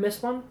Punk Rock. Oh, we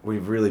missed one? We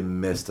really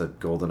missed a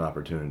golden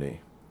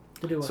opportunity.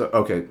 To do what? So,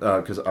 okay,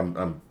 because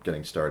I'm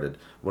getting started.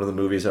 One of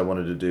the movies I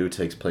wanted to do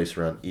takes place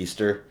around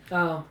Easter.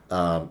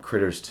 Oh.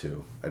 Critters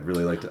 2. I'd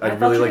really like to... I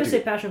thought you were going to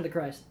say Passion of the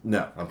Christ.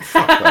 No,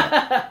 fuck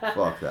that.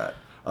 Fuck that.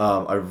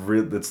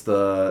 It's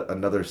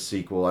another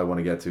sequel I want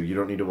to get to. You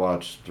don't need to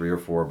watch 3 or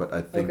 4, but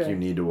I think you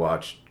need to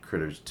watch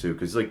Critters 2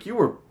 because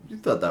you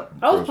thought that.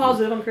 I was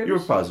positive on Critters. You were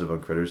positive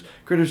on Critters.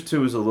 Critters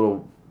 2 is a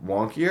little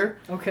wonkier.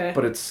 Okay.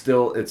 But it's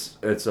still it's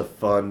a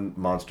fun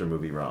monster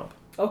movie romp.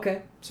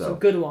 Okay. So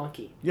good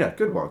wonky. Yeah,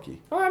 good wonky.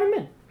 All right, I'm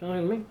in. You know what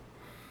I mean?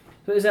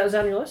 So is that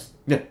on your list?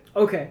 Yeah.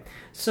 Okay.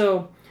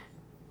 So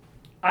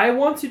I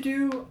want to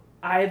do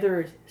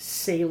either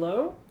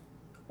Salo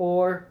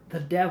or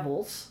The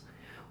Devils.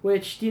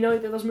 Which, do you know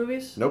those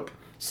movies? Nope.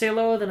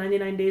 Salo, The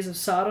 99 Days of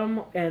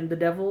Sodom, and The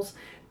Devils.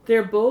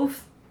 They're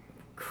both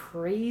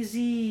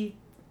crazy,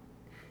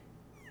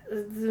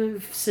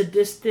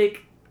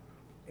 sadistic,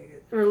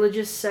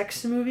 religious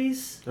sex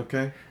movies.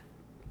 Okay.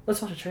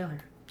 Let's watch a trailer.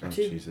 Oh,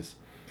 Jesus.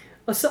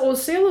 Well,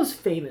 Salo's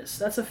famous.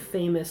 That's a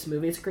famous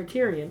movie. It's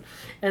Criterion.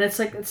 And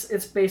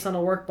it's based on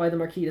a work by the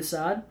Marquis de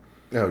Sade.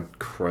 Oh,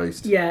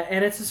 Christ. Yeah,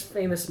 and it's this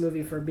famous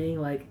movie for being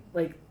like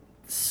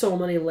so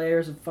many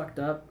layers of fucked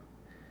up.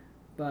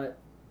 But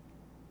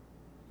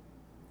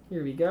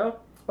here we go.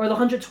 Or the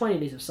 120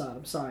 Days of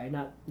Sodom. Sorry,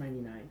 not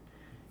 99.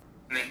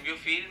 Nel mio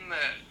film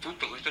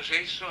tutto questo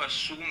sesso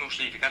assume un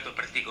significato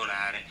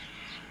particolare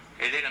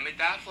ed è la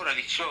metafora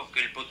di ciò che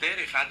il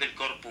potere fa del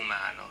corpo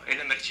umano. È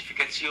la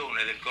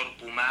mercificazione del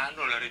corpo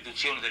umano, la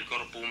riduzione del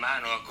corpo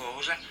umano a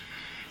cosa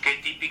che è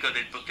tipico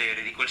del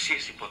potere, di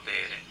qualsiasi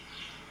potere.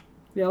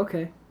 Yeah,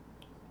 okay.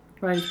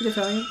 Ryan, you speak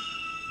Italian?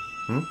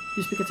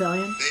 You speak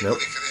Italian? Nope.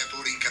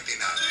 creature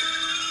incatenate.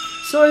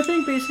 So I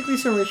think basically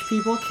some rich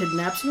people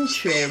kidnap some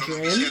Spero non vi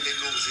children, siate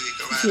illusi di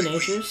trovare qui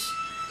teenagers,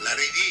 la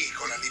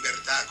ridicola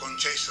libertà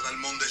concessa dal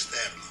mondo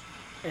esterno.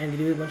 and they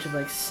do a bunch of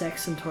like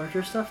sex and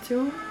torture stuff to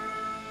them.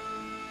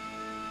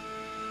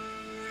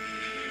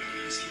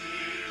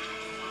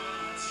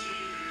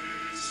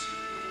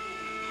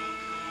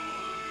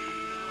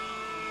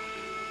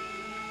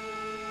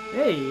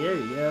 Hey, there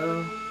you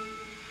go.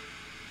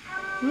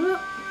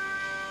 Well,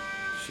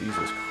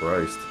 Jesus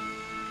Christ.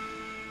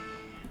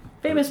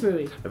 famous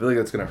movie. I feel like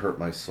that's gonna hurt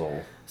my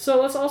soul.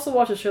 So let's also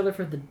watch a trailer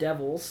for The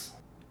Devils.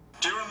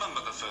 Do you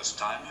remember the first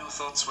time your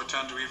thoughts were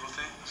turned to evil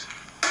things?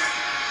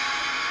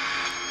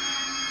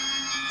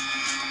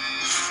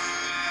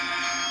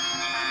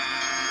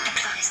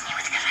 Employs me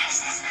with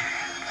caresses,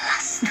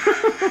 lust,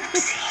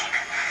 obscene.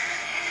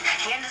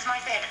 He enters my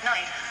bed at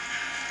night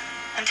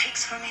and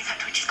takes from me that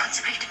which is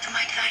consecrated to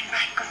my divine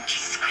right, God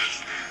Jesus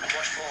Christ. And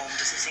what form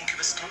does this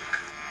incubus take?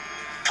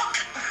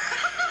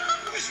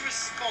 Who is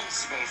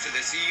responsible for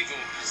this evil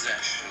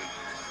possession?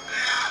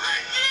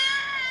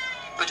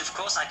 But of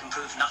course I can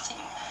prove nothing.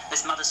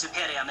 This Mother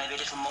Superior may be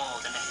little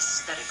more than a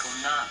hysterical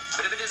nun.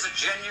 But if it is a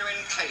genuine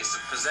case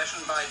of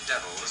possession by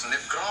devils, and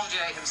if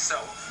Grandier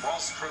himself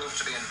was proved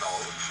to be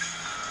involved,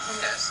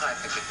 then yes, I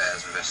think it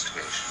bears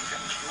investigation,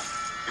 gentlemen.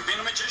 You've been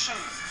a magician.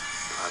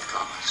 I've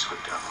commerce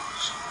with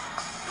devils.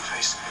 You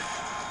face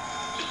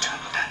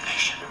eternal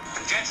damnation.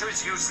 Conjecture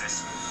is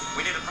useless.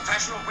 We need a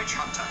professional witch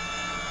hunter.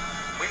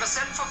 We must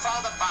send for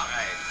Father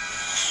Barre.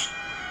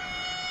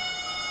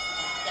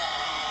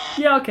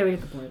 Yeah, okay, we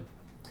get the point.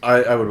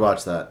 I would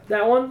watch that.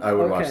 That one? I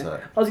would okay. watch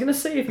that. I was gonna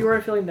say if you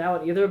weren't feeling that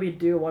one, either we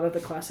do one of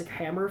the classic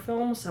Hammer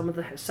films, some of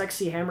the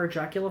sexy Hammer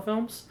Dracula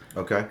films.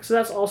 Okay. So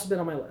that's also been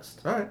on my list.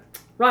 All right.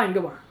 Ryan,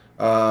 go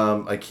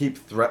on.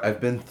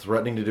 I've been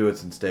threatening to do it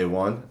since day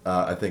one.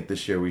 I think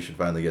this year we should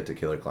finally get to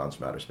Killer Clowns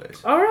from Outer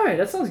Space. All right,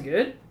 that sounds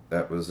good.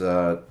 That was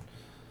I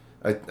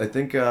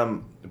think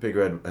Big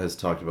Red has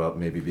talked about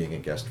maybe being a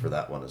guest for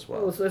that one as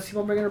Well, well. let's keep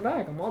on bringing her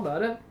back. I'm all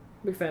about it.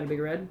 Big fan of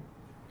Big Red.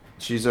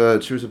 She was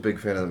a big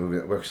fan of the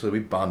movie. Well, actually, we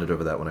bonded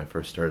over that when I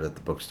first started at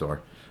the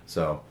bookstore,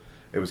 so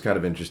it was kind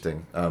of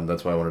interesting.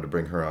 That's why I wanted to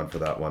bring her on for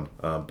that one.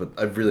 But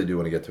I really do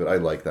want to get to it. I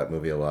like that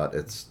movie a lot.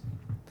 It's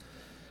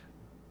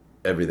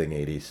everything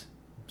 80s,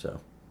 so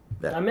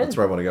yeah, I'm in. that's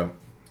where I want to go.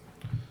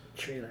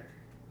 Trailer.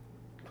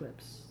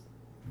 Clips.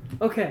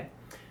 Okay.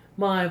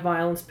 My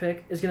violence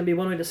pick is going to be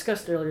one we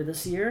discussed earlier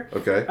this year.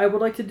 Okay. I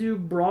would like to do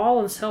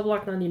Brawl in Cell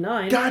Block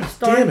 99. God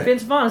starring damn it.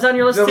 Vince Vaughn. Is that on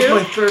your list That was too?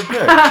 my third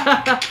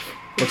pick.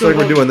 Looks like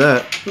we're doing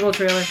that. Little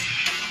trailer.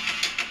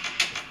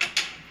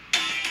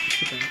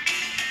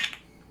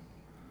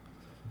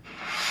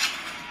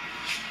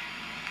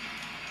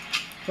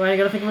 Well, I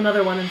gotta think of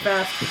another one and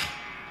fast.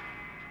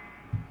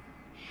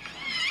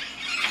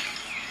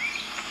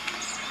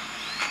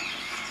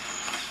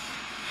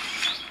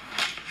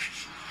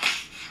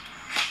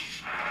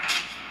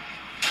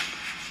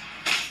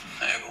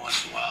 Every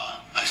once in a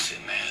while, I see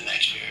a man in that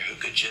chair who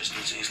could just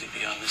as easily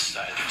be on this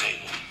side of the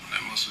table.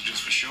 That muscle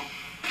just for show.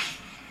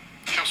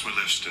 How's my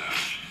left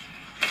stuff?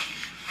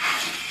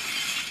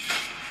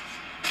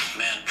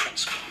 Man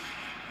principle.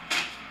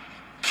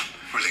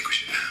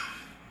 Relinquish it now.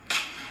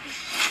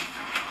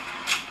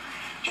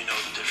 You know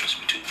the difference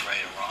between right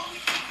and wrong?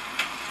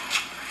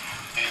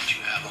 And you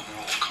have a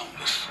moral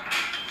compass.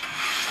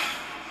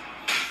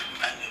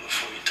 I knew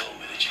before you told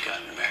me that you got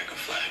an American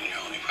flag in your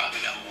home, you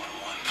probably got more than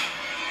one.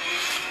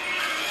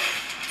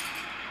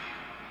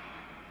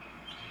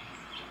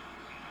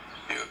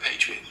 You're a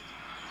patriot.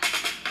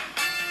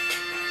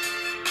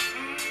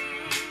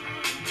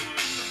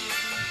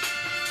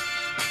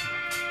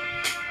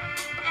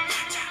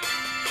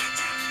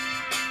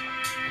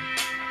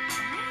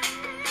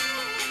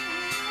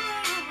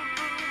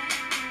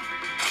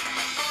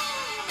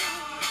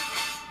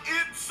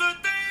 It's a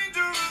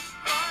dangerous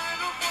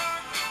line of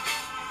work.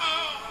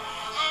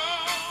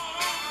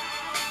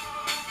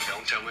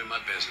 Don't tell me my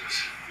business.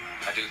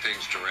 I do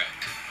things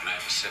direct, and I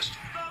have a system.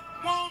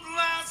 Won't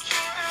last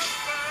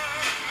forever.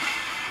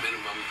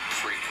 Minimum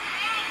freedom.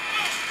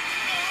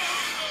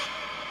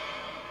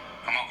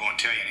 I'm not going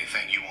to tell you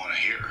anything you want to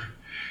hear.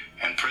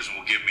 And prison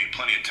will give me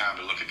plenty of time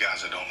to look at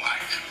guys I don't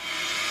like.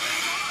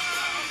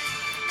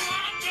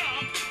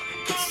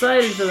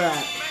 Excited for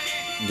that.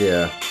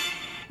 Yeah,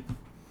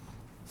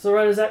 So,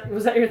 Ryan,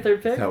 was that your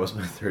third pick? that was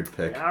my third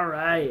pick. All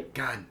right.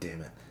 God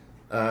damn it.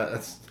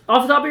 That's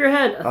Off the top of your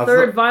head, a Off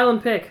third the-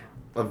 violent pick.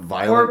 a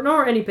violent.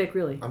 Or any pick,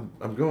 really.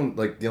 I'm going,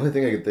 like, the only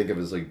thing I could think of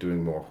is, like,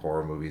 doing more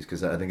horror movies,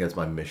 because I think that's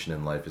my mission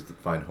in life, is to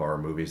find horror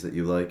movies that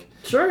you like.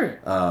 Sure.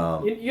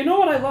 You know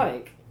what I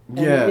like?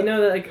 And Yeah. you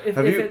know that like if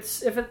Have you-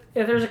 if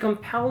there's a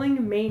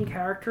compelling main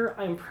character,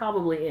 I'm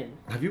probably in.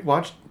 Have you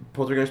watched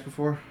Poltergeist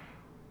before?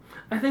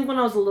 I think when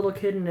I was a little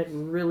kid and it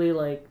really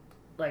like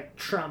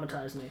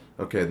traumatized me.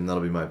 Okay, then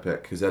that'll be my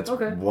pick because that's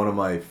Okay. one of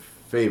my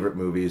favorite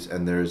movies,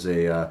 and there's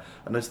a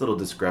nice little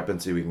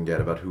discrepancy we can get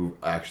about who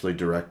actually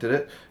directed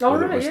it. Oh,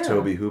 Whether right, it was yeah.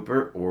 Tobe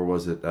Hooper or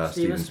was it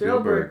Steven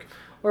Spielberg?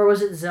 Or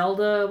was it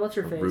Zelda? What's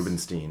her face?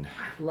 Rubenstein.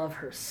 I love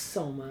her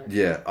so much.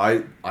 Yeah,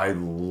 I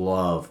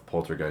love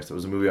Poltergeist. It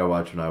was a movie I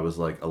watched when I was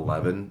like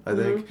 11, I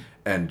think,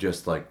 and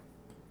just like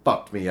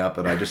fucked me up,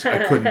 and I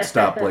couldn't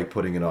stop like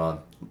putting it on.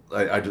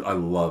 I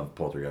love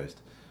Poltergeist.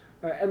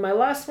 All right, and my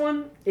last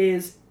one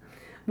is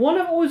one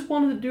I've always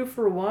wanted to do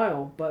for a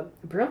while, but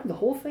apparently the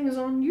whole thing is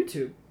on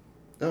YouTube.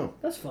 Oh,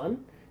 That's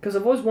fun because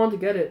I've always wanted to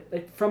get it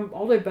like, from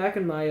all the way back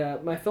in my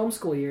my film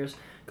school years,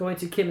 going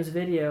to Kim's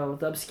Video,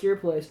 the obscure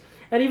place,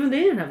 and even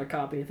they didn't have a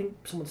copy. I think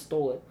someone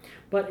stole it,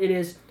 but it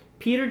is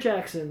Peter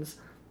Jackson's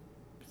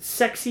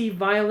sexy,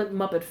 violent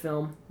Muppet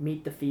film,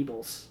 Meet the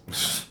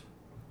Feebles.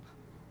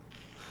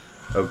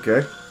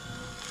 okay.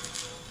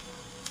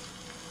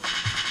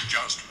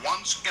 Just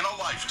once in a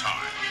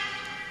lifetime,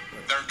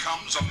 there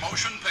comes a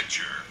motion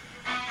picture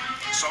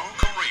so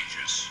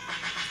courageous,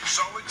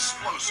 so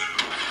explosive,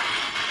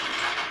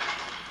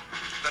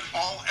 that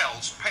all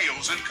else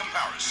pales in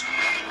comparison.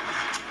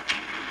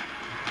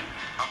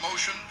 A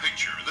motion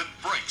picture that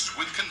breaks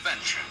with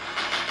convention,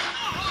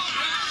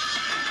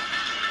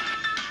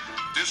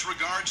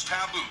 disregards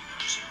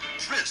taboos,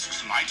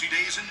 risks 90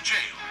 days in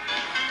jail.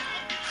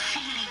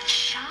 Feeling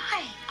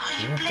shy, are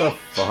you, What the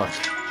fuck?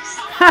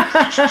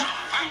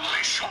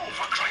 Family show,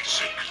 for Christ's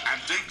sake, and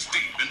digs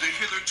deep into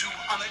hitherto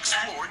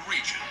unexplored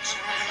regions.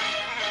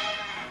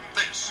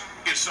 This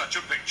is such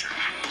a picture.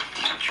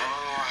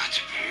 Oh, it's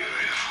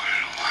beautiful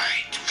and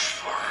white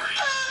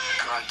first.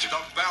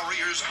 The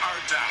barriers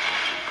are down.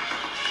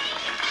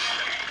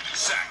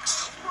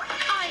 Sex,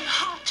 I'm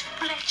hot,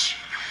 Bletch,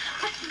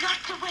 but not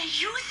the way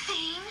you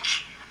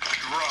think.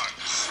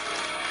 drugs,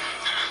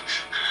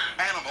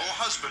 animal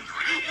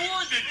husbandry,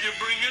 Why did you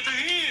bring it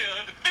here?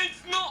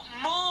 It's not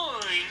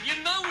mine. You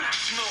know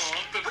it's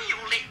not.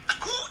 We'll let the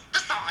court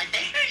decide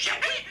then, shall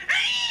we?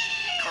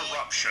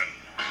 corruption.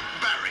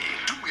 Barry,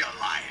 do me a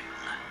line.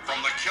 From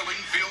the killing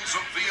fields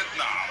of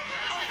Vietnam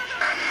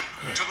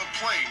to the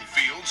playing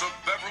fields of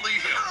Beverly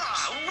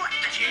Hills. What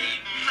the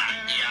keep that,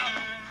 you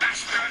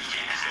bastard?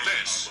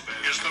 This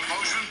is the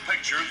motion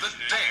picture that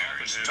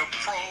dares to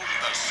probe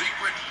the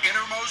secret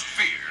innermost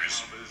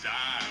fears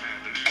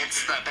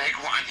It's the big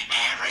one,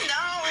 Harry.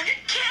 No, it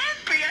can't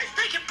be. I've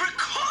taken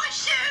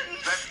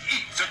precautions. that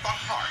eats at the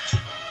heart,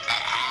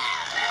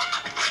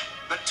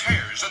 that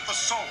tears at the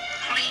soul.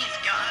 Please,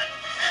 God,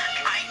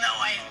 I know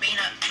I've been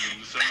a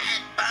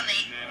bad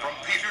bunny. From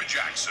Peter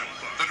Jackson,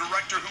 the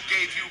director who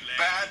gave you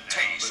Bad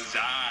Taste,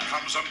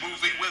 comes a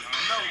movie with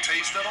no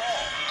taste at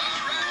all.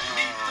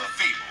 Meet the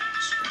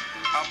Feebles,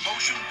 a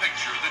motion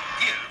picture that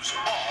gives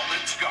all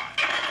it's got.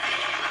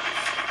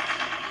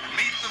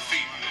 Meet the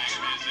Feebles,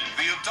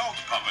 the adult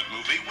puppet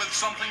movie with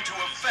something to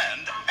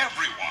offend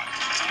everyone.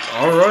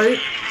 All right.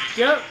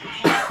 Yep.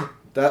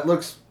 That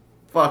looks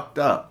fucked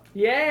up.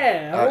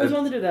 Yeah, I always it-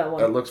 wanted to do that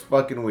one. That looks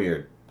fucking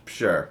weird.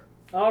 Sure.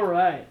 All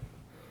right.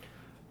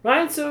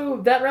 Ryan, so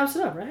that wraps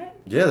it up, right?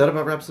 Yeah, that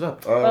about wraps it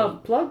up.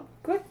 Plug,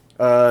 quick,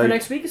 for Uh,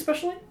 next week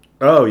especially?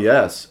 oh,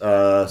 yes.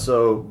 Well,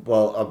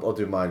 I'll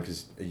do mine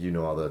because you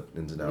know all the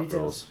ins and outs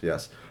Details. rules.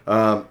 Yes.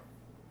 So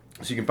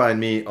you can find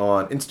me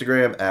on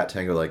Instagram at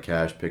Tango Like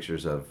Cash,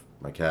 pictures of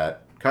my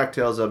cat,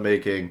 cocktails I'm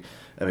making,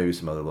 and maybe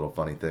some other little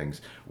funny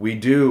things. We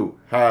do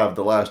have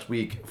the last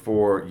week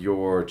for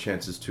your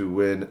chances to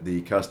win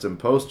the custom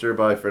poster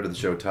by friend of the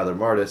show, Tyler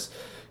Martis.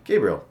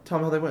 Gabriel, tell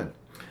them how they win.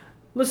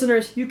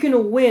 Listeners, you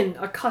can win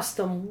a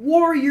custom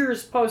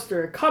Warriors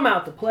poster. Come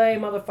out to play,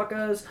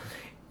 motherfuckers.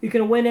 You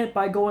can win it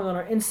by going on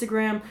our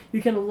Instagram.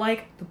 You can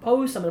like the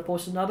post. I'm going to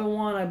post another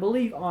one, I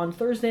believe, on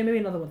Thursday. Maybe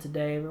another one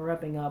today. We're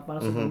wrapping up.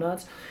 Honestly,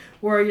 nuts.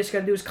 Where you just got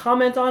to do is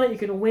comment on it. You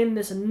can win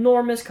this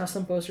enormous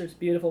custom poster. It's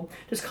beautiful.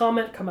 Just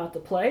comment, come out to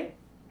play,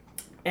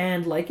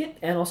 and like it.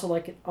 And also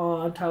like it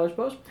on Tyler's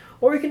post.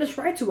 Or you can just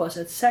write to us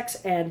at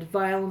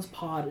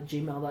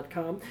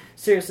sexandviolencepod@gmail.com.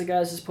 Seriously,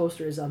 guys, this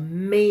poster is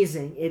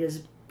amazing. It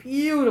is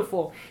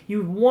beautiful.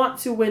 You want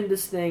to win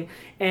this thing.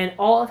 And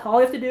all you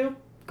have to do,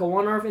 go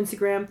on our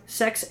Instagram,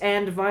 Sex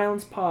and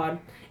Violence Pod,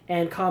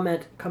 and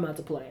comment, come out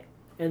to play.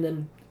 And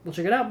then we'll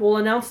check it out. We'll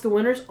announce the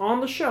winners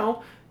on the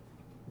show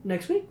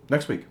next week.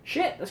 Next week.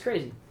 Shit, that's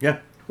crazy. Yeah.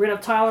 We're going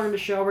to have Tyler in the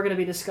show. We're going to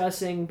be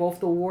discussing both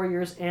the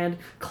Warriors and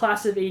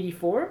Class of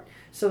 84.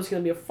 So it's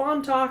going to be a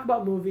fun talk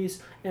about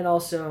movies and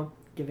also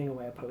giving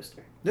away a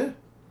poster. Yeah.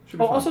 Should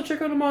be fun. Also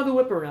check out tomorrow the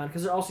Whip Around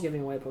because they're also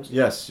giving away a poster.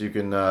 Yes, you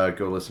can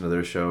go listen to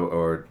their show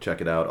or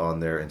check it out on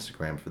their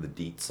Instagram for the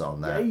deets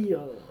on that. Yeah.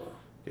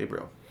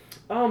 Gabriel.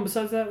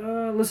 Besides that,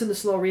 listen to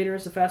Slow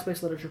Readers, the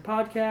fast-paced literature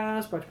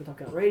podcast, brought to you by Top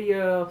Gun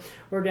Radio,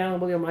 where down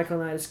William,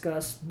 Michael, and I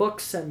discuss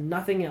books and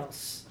nothing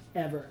else,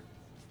 ever.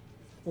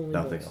 Only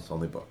Nothing books. else,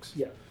 only books.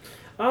 Yeah.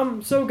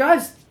 So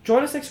guys,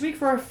 join us next week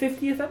for our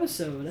 50th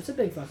episode. That's a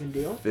big fucking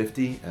deal.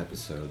 50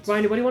 episodes.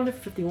 Ryan, what do you want to do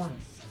for 51?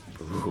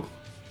 Ooh.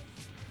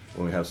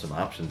 When we have some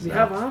options We now.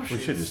 have options.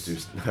 We should just do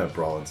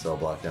Brawl and Cell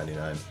Block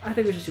 99. I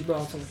think we should do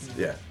Brawl something.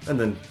 Yeah, and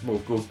then we'll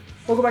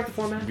go back to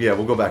format? Yeah,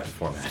 we'll go back to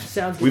format.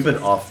 Sounds good. We've been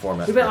off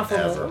format We've been off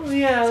forever. format.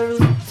 Yeah, there was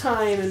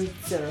time and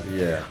etc.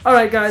 Yeah.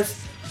 Alright,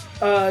 guys.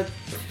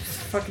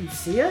 Fucking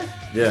see ya.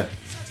 Yeah.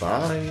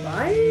 Bye.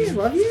 Bye.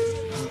 Love you.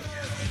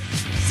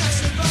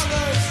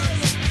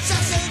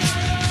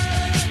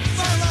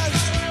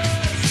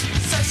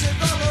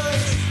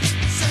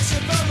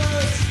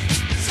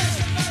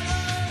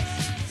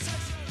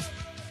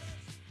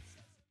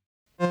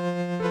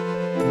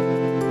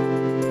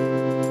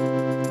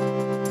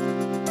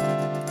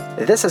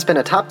 This has been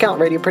a Top Count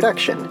Radio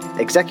production,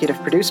 executive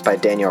produced by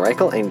Daniel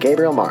Reichel and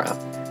Gabriel Mara.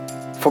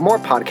 For more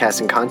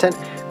podcasting content,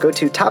 go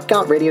to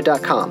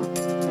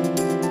topcountradio.com.